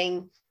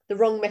sending the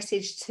wrong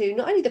message to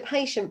not only the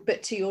patient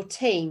but to your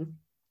team.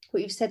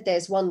 What you've said there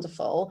is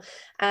wonderful.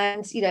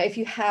 And if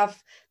you have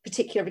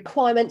particular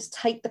requirements,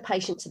 take the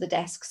patient to the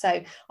desk.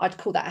 So I'd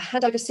call that a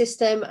handover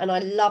system, and I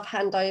love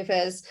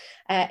handovers.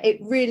 It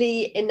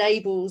really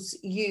enables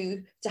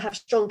you to have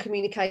strong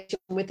communication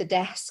with the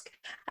desk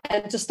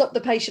and to stop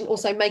the patient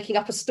also making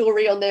up a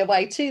story on their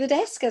way to the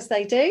desk, as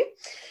they do.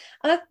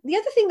 The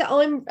other thing that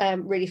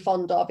I'm really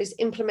fond of is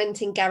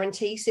implementing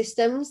guarantee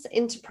systems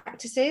into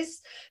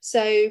practices.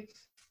 So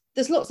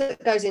there's lots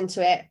that goes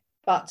into it.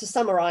 But to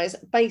summarise,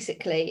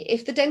 basically,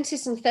 if the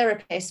dentist and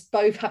therapist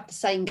both have the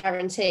same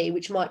guarantee,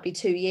 which might be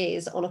 2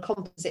 years on a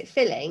composite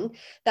filling,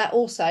 that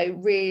also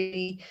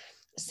really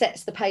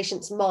sets the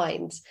patient's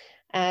mind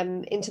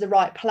into the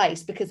right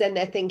place, because then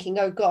they're thinking,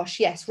 oh gosh,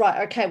 yes,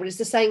 right, okay, well, it's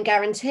the same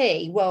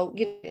guarantee. Well,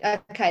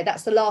 okay,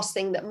 that's the last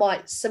thing that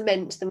might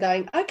cement them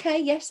going, okay,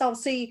 yes, I'll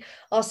see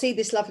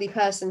this lovely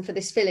person for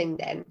this filling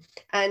then.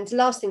 And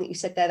last thing that you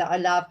said there that I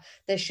love,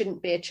 there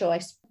shouldn't be a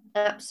choice.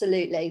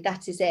 Absolutely,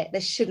 that is it.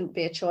 There shouldn't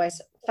be a choice.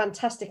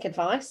 Fantastic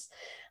advice,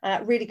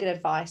 really good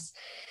advice.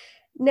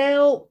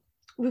 Now,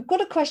 we've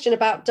got a question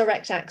about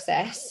direct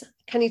access.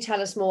 Can you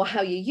tell us more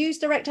how you use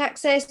direct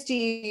access? Do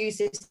you use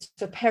this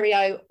for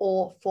perio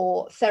or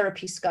for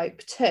therapy scope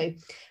too?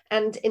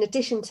 And in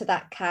addition to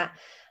that, Kat,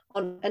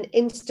 on an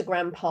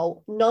Instagram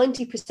poll,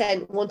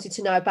 90% wanted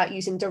to know about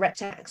using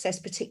direct access,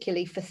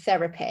 particularly for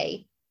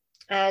therapy.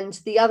 And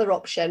the other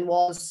option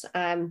was,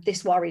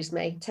 this worries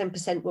me,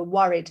 10% were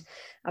worried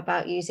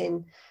about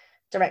using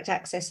direct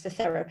access for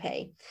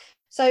therapy.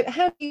 So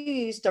how do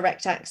you use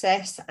direct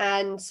access,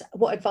 and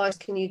what advice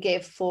can you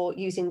give for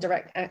using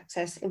direct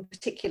access in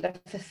particular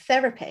for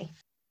therapy?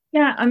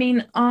 Yeah, I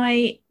mean,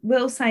 I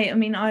will say, I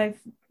mean, I've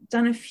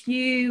done a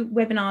few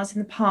webinars in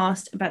the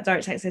past about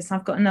direct access.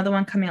 I've got another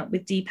one coming up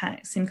with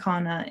Deepak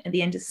Simkhana at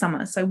the end of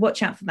summer, so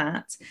watch out for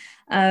that.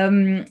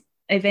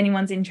 If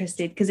anyone's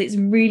interested, because it's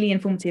really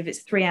informative. It's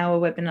a 3-hour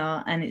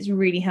webinar and it's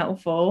really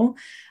helpful.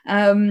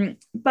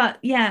 But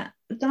yeah,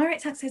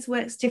 direct access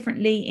works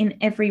differently in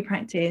every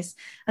practice.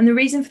 And the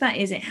reason for that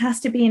is it has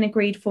to be an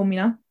agreed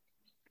formula.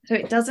 So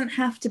it doesn't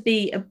have to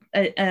be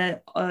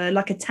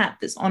like a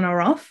tap that's on or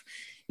off.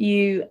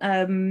 You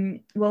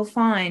will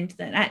find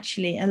that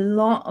actually a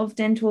lot of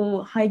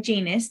dental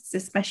hygienists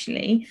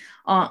especially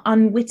are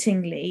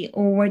unwittingly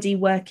already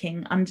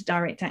working under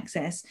direct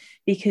access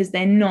because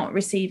they're not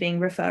receiving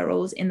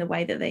referrals in the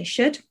way that they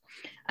should.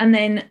 And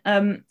then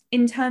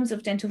in terms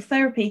of dental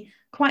therapy,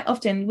 quite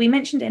often, we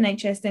mentioned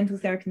NHS dental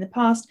therapy in the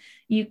past,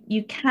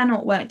 you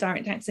cannot work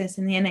direct access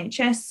in the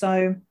NHS.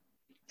 So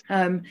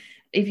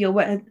if you're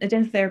a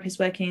dental therapist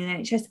working in the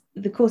NHS,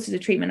 the courses of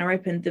treatment are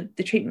open,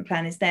 the treatment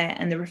plan is there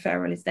and the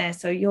referral is there,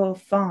 so you're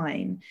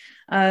fine.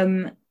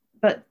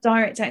 But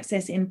direct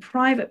access in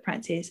private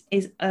practice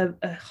is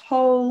a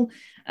whole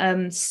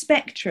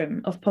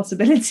spectrum of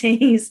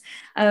possibilities.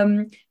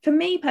 For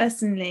me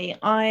personally,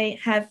 I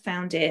have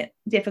found it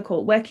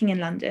difficult working in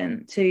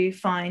London to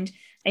find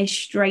a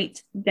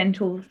straight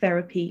dental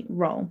therapy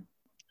role.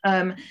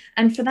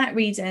 And for that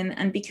reason,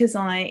 and because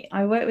I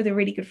work with a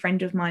really good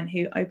friend of mine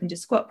who opened a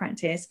squat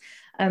practice,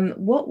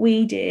 what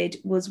we did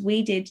was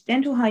we did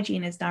dental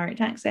hygiene as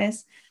direct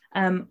access.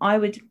 I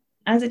would,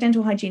 as a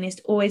dental hygienist,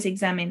 always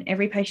examine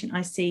every patient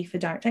I see for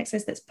direct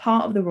access. That's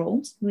part of the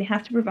rules. We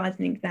have to provide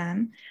an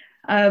exam.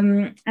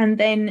 And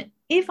then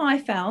if I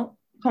felt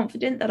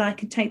confident that I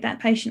could take that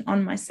patient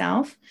on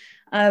myself,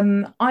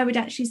 I would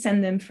actually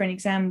send them for an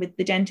exam with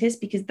the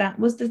dentist, because that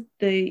was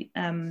the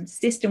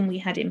system we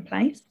had in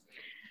place.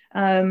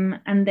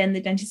 And then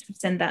the dentist would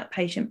send that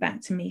patient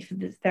back to me for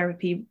the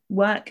therapy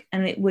work,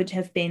 and it would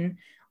have been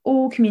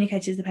all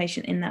communicated to the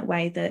patient in that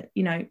way that,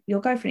 you know,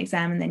 you'll go for an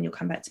exam and then you'll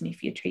come back to me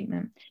for your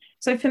treatment.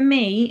 So for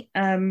me,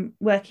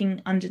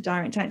 working under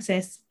direct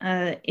access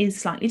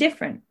is slightly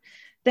different.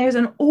 There's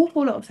an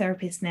awful lot of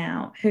therapists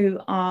now who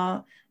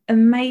are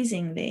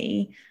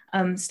amazingly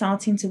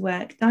starting to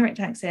work direct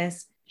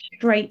access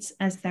straight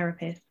as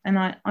therapists, and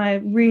I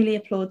really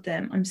applaud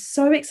them. I'm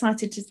so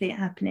excited to see it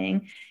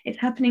happening. It's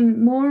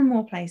happening more and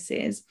more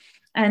places,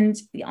 and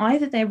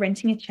either they're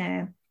renting a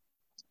chair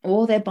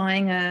or they're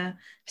buying a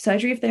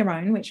surgery of their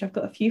own, which I've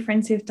got a few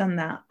friends who've done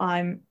that.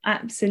 I'm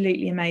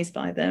absolutely amazed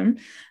by them.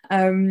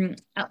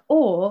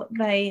 Or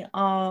they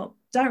are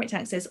direct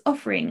access,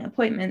 offering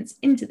appointments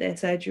into their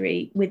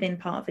surgery within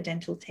part of a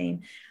dental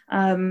team.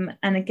 And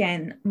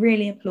again,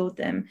 really applaud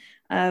them.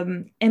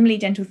 Emily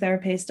Dental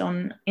Therapist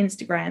on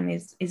Instagram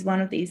is one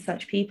of these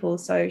such people.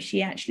 So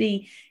she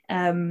actually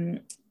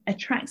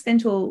attracts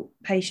dental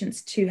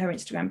patients to her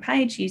Instagram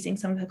page using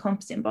some of her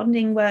composite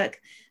bonding work.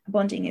 Her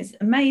bonding is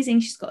amazing.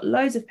 She's got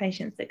loads of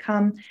patients that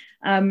come.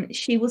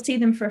 She will see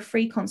them for a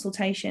free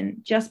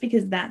consultation just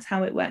because that's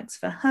how it works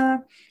for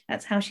her.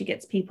 That's how she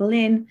gets people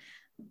in.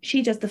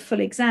 She does the full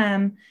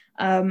exam.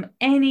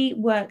 Any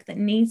work that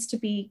needs to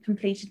be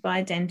completed by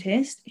a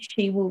dentist,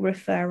 she will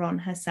refer on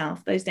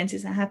herself. Those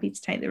dentists are happy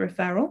to take the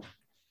referral.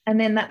 And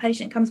then that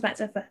patient comes back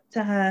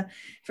to her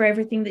for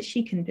everything that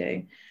she can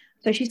do.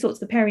 So she sorts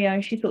the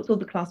perio, she sorts all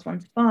the class 1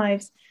 to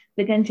 5s.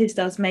 The dentist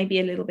does maybe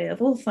a little bit of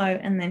ortho,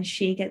 and then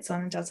she gets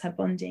on and does her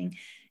bonding.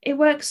 It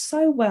works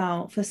so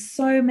well for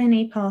so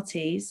many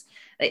parties.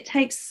 It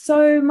takes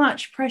so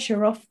much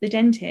pressure off the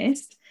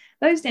dentist.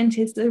 Those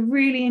dentists are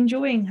really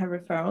enjoying her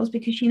referrals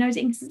because she knows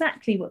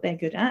exactly what they're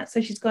good at. So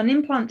she's got an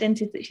implant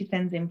dentist that she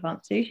sends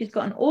implants to. She's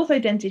got an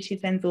ortho dentist she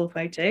sends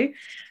ortho to.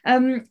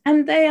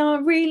 And they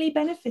are really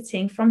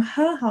benefiting from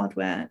her hard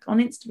work on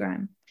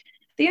Instagram.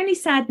 The only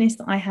sadness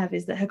that I have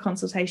is that her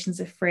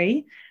consultations are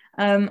free.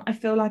 I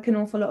feel like an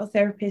awful lot of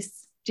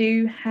therapists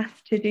do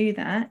have to do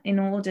that in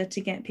order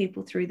to get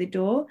people through the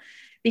door.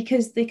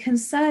 Because the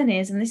concern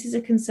is, and this is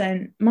a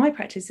concern my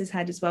practice has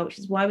had as well, which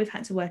is why we've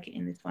had to work it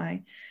in this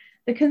way.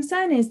 The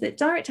concern is that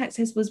direct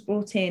access was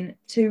brought in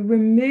to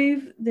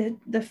remove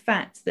the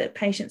fact that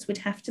patients would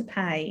have to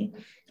pay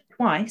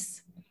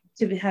twice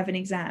to have an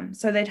exam.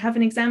 So they'd have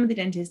an exam with the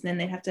dentist, and then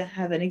they'd have to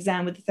have an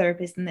exam with the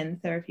therapist, and then the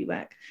therapy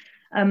work.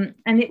 And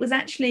it was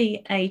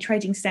actually a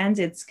trading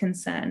standards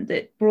concern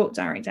that brought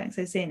direct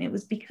access in. It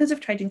was because of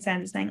trading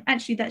standards saying,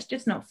 actually, that's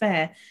just not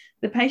fair.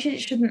 The patient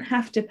shouldn't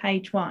have to pay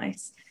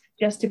twice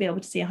just to be able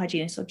to see a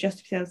hygienist or just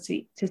to be able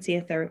to see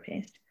a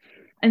therapist.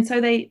 And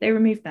so they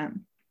removed that.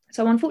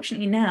 So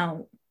unfortunately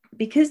now,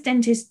 because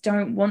dentists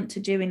don't want to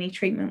do any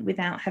treatment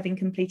without having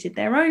completed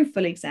their own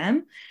full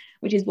exam,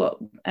 which is what,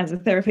 as a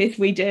therapist,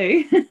 we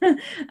do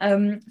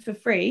for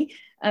free,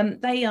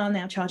 they are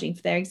now charging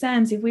for their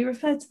exams if we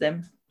refer to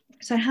them.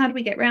 So how do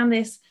we get around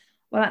this?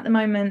 Well, at the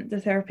moment,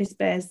 the therapist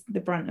bears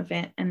the brunt of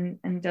it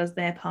and does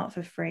their part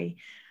for free.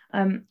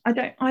 I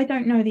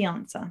don't know the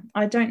answer.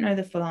 I don't know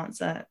the full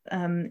answer.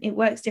 It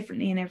works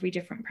differently in every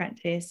different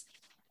practice.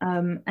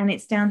 And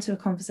it's down to a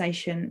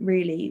conversation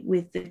really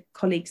with the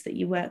colleagues that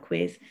you work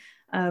with.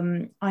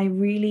 I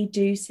really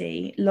do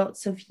see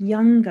lots of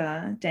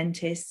younger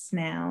dentists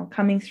now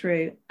coming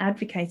through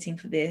advocating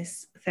for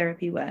this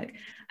therapy work.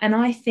 And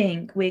I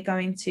think we're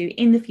going to,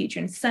 in the future,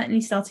 and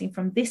certainly starting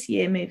from this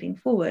year moving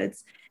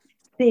forwards,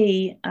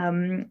 see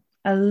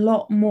a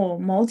lot more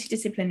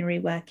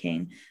multidisciplinary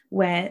working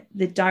where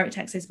the direct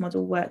access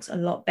model works a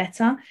lot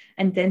better,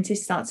 and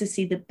dentists start to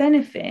see the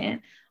benefit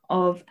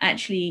of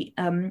actually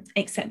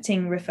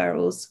accepting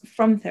referrals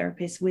from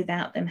therapists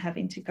without them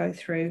having to go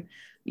through,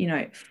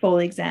 full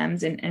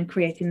exams and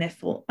creating their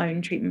full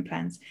own treatment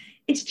plans.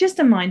 It's just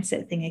a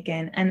mindset thing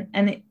again,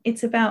 and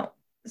it's about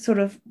sort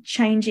of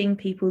changing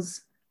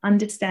people's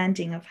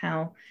understanding of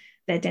how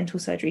their dental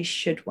surgery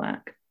should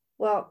work.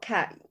 Well,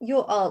 Kat,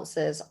 your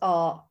answers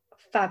are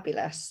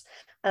fabulous.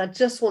 And I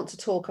just want to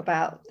talk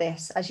about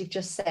this, as you've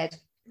just said,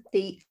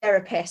 the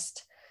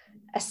therapist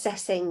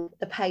assessing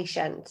the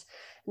patient.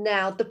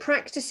 Now, the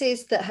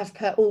practices that have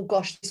put, oh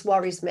gosh, this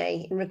worries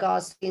me in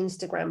regards to the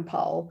Instagram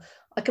poll,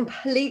 I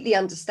completely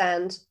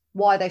understand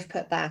why they've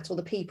put that, or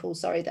the people,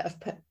 sorry, that have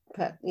put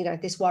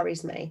this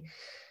worries me.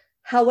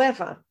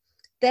 However,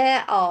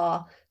 there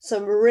are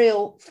some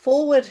real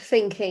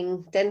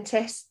forward-thinking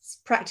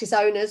dentists, practice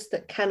owners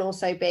that can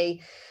also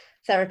be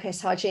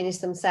therapists,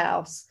 hygienists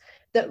themselves,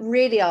 that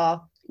really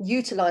are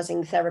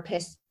utilising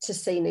therapists to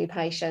see new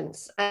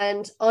patients.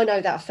 And I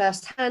know that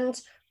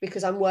firsthand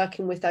because I'm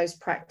working with those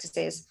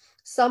practices.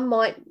 Some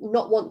might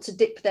not want to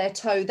dip their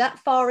toe that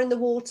far in the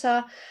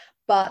water,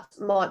 but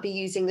might be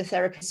using the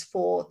therapist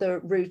for the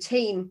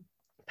routine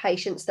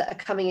patients that are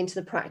coming into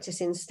the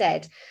practice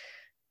instead.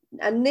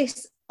 And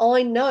this,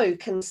 I know,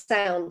 can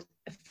sound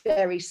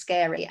very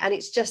scary. And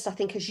it's just, I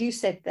think, as you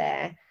said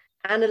there,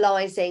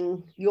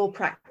 analysing your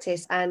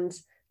practice and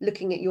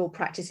looking at your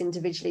practice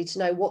individually to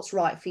know what's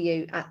right for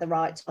you at the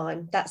right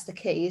time. That's the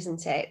key,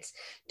 isn't it?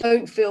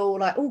 Don't feel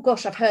like, oh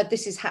gosh, I've heard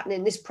this is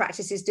happening, this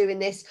practice is doing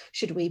this,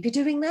 should we be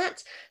doing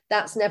that?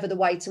 That's never the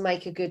way to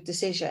make a good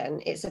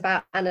decision. It's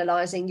about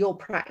analysing your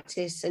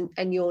practice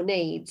and your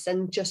needs,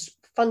 and just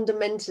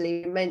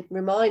fundamentally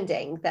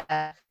reminding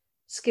that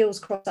skills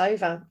cross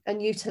over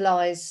and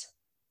utilise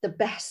the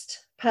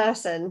best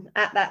person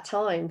at that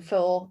time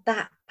for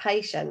that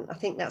patient. I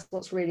think that's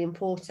what's really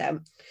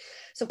important.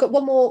 So I've got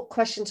one more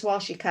question to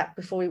ask you, Kat,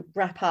 before we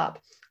wrap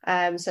up.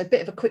 So a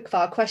bit of a quick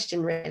fire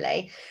question,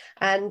 really.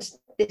 And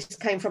this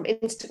came from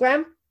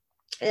Instagram.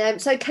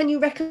 So can you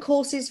recommend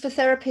courses for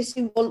therapists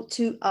who want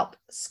to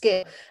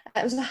upskill?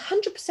 It was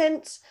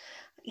 100%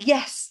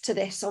 yes to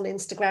this on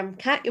Instagram,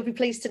 Kat. You'll be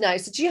pleased to know.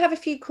 So do you have a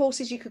few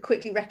courses you could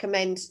quickly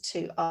recommend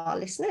to our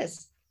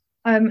listeners?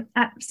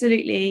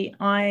 Absolutely.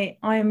 I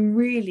am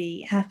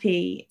really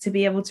happy to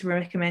be able to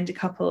recommend a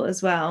couple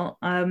as well,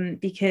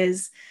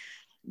 because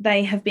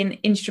they have been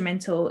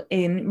instrumental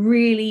in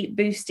really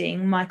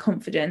boosting my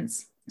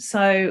confidence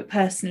so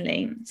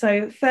personally.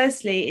 So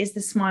firstly is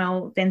the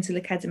Smile Dental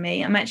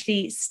Academy. I'm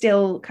actually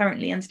still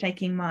currently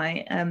undertaking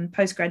my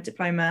postgrad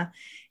diploma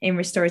in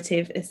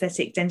restorative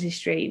aesthetic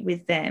dentistry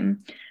with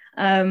them.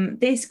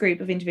 This group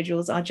of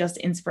individuals are just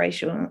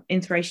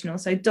inspirational.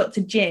 So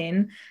Dr.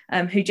 Jin,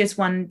 who just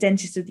won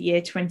Dentist of the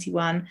Year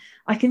 21,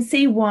 I can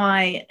see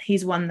why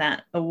he's won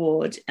that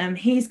award.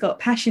 He's got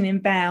passion in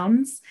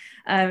bounds.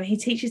 He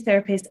teaches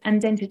therapists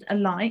and dentists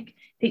alike,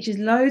 teaches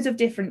loads of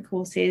different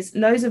courses,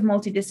 loads of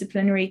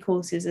multidisciplinary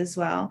courses as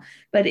well,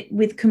 but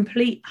with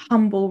complete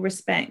humble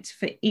respect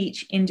for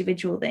each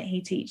individual that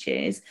he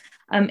teaches.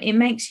 It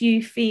makes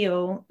you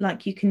feel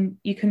like you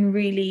can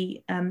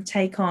really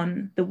take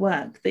on the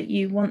work that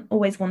you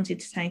always wanted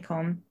to take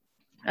on.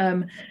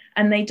 And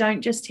they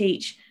don't just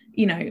teach,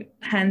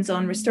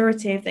 hands-on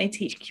restorative, they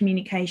teach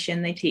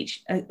communication, they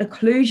teach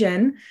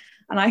occlusion.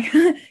 And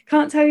I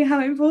can't tell you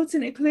how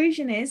important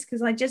occlusion is,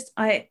 because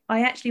I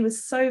actually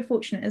was so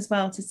fortunate as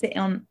well to sit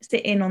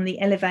in on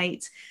the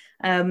Elevate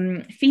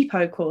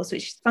FIPO course,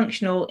 which is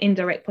functional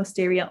indirect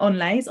posterior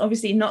onlays.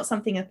 Obviously not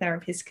something a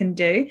therapist can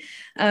do,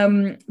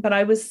 but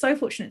I was so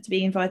fortunate to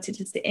be invited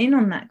to sit in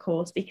on that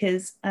course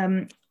because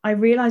I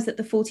realized that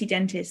the 40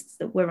 dentists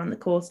that were on the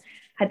course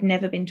had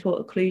never been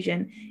taught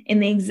occlusion in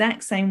the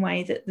exact same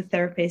way that the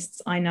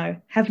therapists I know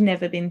have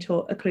never been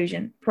taught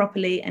occlusion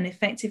properly and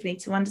effectively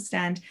to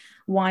understand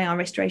why our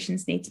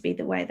restorations need to be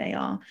the way they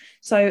are.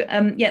 So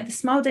the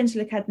Smile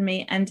Dental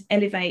Academy and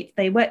Elevate,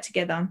 they work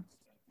together,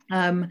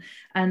 and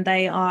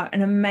they are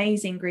an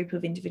amazing group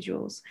of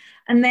individuals.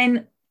 And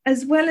then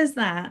as well as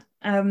that,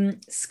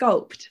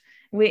 Sculpt,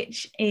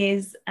 which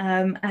is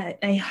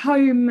a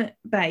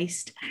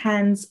home-based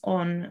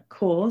hands-on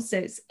course. So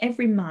it's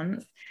every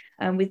month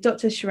with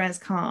Dr. Shiraz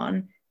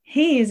Khan.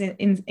 He is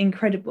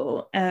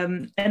incredible,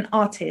 an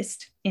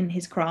artist in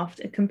his craft,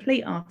 a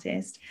complete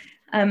artist.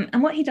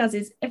 And what he does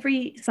is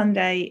every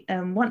Sunday,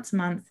 once a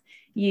month,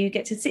 you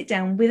get to sit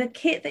down with a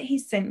kit that he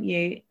sent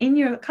you in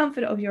your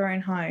comfort of your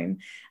own home.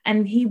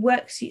 And he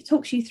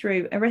talks you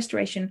through a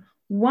restoration,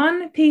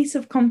 one piece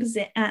of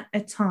composite at a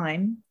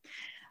time.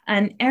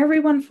 And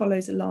everyone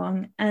follows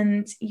along,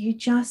 and you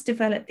just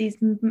develop these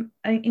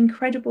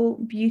incredible,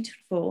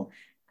 beautiful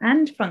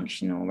and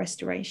functional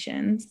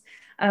restorations,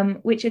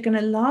 which are going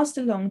to last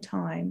a long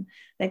time.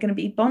 They're going to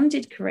be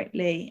bonded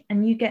correctly,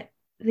 and you get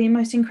the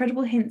most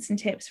incredible hints and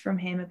tips from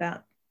him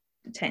about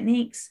the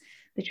techniques,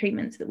 the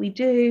treatments that we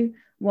do,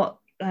 what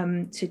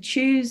to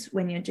choose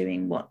when you're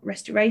doing what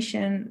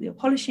restoration, your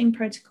polishing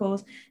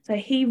protocols. So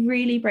he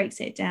really breaks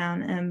it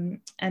down,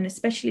 and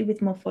especially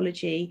with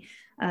morphology,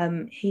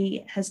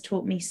 he has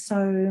taught me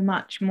so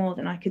much more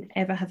than I could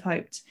ever have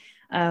hoped,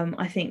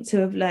 I think, to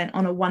have learned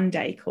on a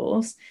one-day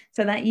course.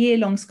 So that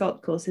year-long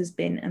Sculpt course has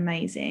been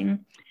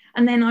amazing.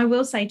 And then I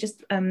will say,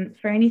 just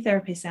for any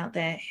therapists out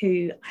there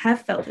who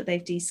have felt that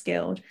they've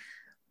de-skilled,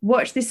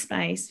 watch this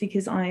space,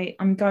 because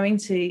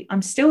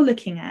I'm still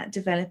looking at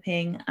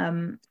developing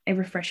a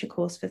refresher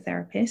course for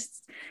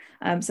therapists.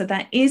 So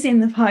that is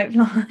in the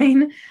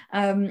pipeline.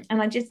 And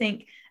I just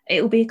think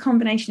it will be a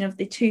combination of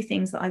the two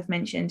things that I've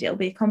mentioned. It'll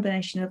be a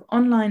combination of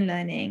online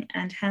learning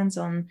and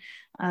hands-on,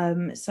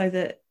 so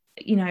that,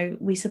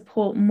 we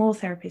support more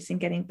therapists in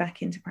getting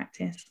back into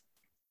practice.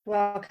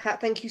 Well, Kat,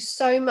 thank you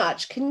so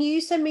much. Can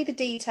you send me the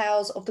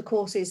details of the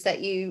courses that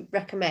you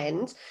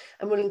recommend?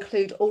 And we'll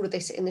include all of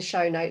this in the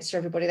show notes for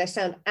everybody. They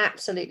sound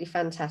absolutely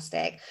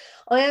fantastic.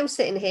 I am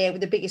sitting here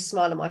with the biggest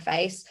smile on my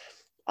face.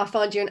 I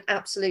find you an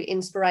absolute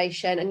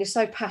inspiration, and you're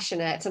so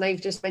passionate. I know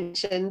you've just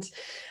mentioned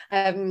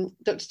Dr.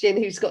 Jin,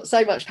 who's got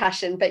so much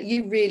passion, but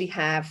you really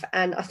have,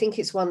 and I think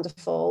it's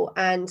wonderful.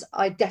 And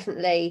I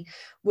definitely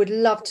would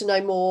love to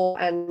know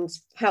more and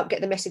help get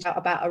the message out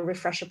about a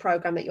refresher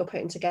program that you're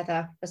putting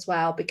together as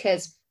well,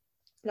 because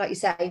like you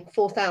say,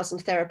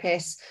 4,000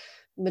 therapists,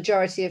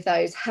 majority of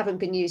those haven't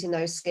been using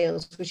those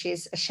skills, which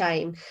is a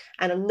shame.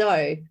 And I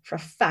know for a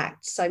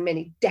fact so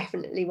many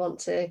definitely want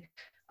to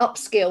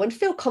upskill and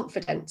feel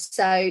confident.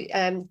 So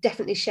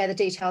definitely share the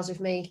details with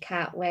me,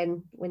 Kat,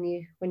 when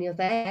you're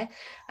there,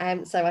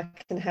 so I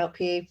can help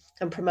you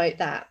and promote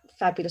that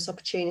fabulous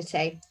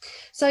opportunity.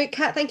 So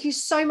Kat, thank you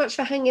so much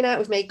for hanging out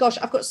with me. Gosh,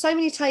 I've got so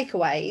many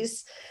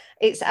takeaways.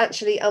 It's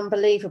actually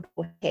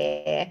unbelievable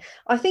here.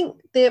 I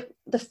think the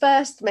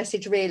first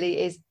message really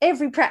is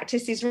every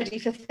practice is ready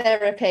for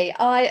therapy.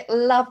 I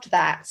loved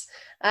that.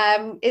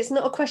 It's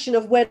not a question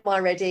of when am I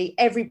ready.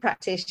 Every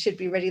practice should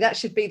be ready. That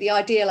should be the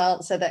ideal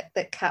answer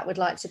that Kat would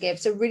like to give.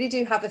 So really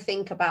do have a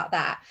think about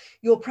that.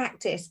 Your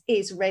practice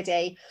is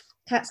ready.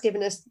 Kat's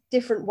given us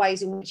different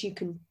ways in which you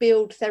can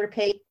build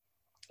therapy,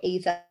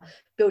 either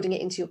building it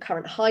into your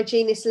current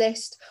hygienist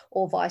list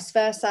or vice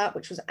versa,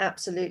 which was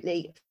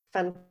absolutely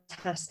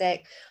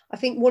fantastic. I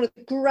think one of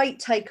the great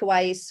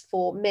takeaways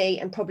for me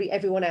and probably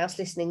everyone else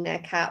listening there,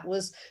 Kat,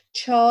 was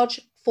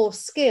charge for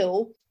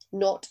skill,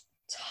 not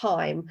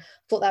time. I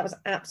thought that was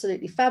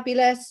absolutely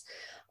fabulous.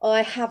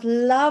 I have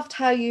loved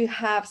how you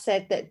have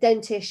said that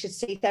dentists should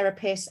see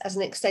therapists as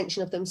an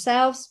extension of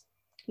themselves.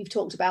 You've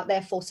talked about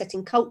therefore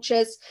setting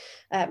cultures,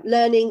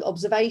 learning,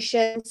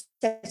 observations,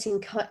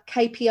 setting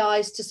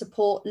KPIs to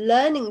support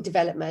learning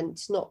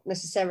development, not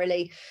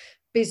necessarily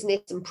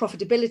business and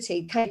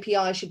profitability.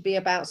 KPI should be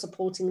about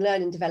supporting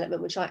learning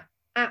development, which I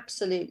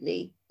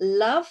absolutely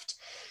loved.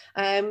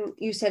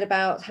 You said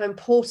about how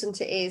important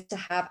it is to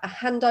have a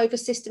handover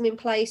system in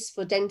place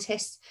for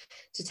dentists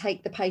to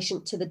take the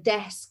patient to the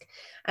desk,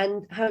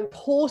 and how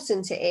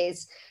important it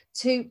is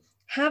to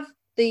have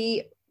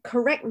the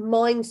correct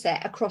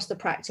mindset across the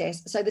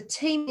practice. So the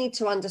team need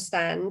to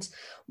understand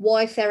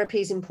why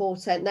therapy is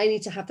important. They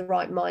need to have the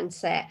right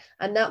mindset,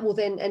 and that will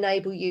then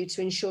enable you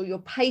to ensure your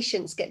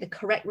patients get the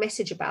correct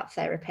message about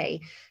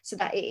therapy so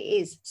that it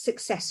is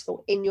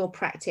successful in your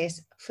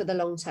practice for the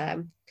long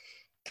term.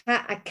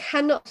 Kat, I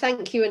cannot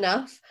thank you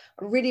enough.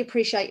 I really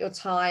appreciate your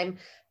time.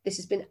 This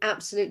has been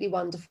absolutely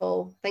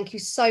wonderful. Thank you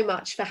so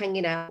much for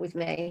hanging out with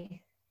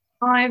me.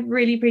 I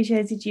really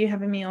appreciated you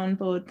having me on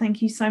board.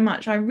 Thank you so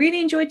much. I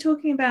really enjoyed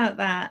talking about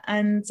that.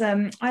 And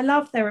I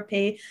love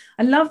therapy.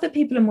 I love that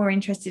people are more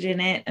interested in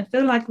it. I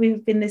feel like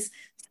we've been this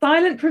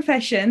silent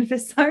profession for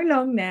so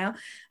long now,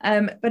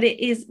 but it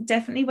is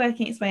definitely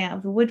working its way out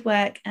of the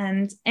woodwork.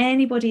 And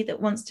anybody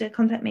that wants to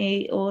contact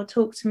me or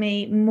talk to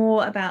me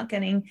more about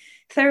getting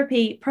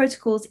therapy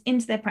protocols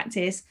into their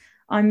practice,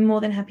 I'm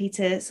more than happy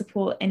to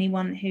support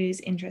anyone who's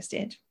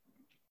interested.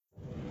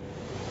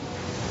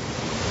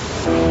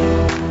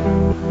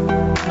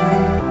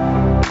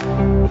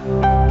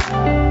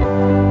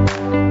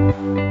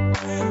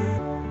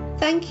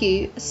 Thank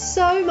you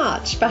so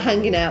much for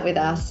hanging out with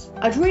us.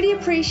 I'd really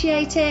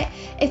appreciate it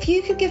if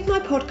you could give my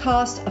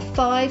podcast a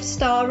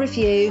 5-star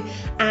review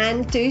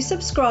and do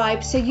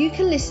subscribe so you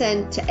can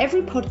listen to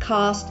every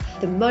podcast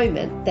the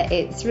moment that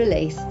it's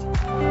released.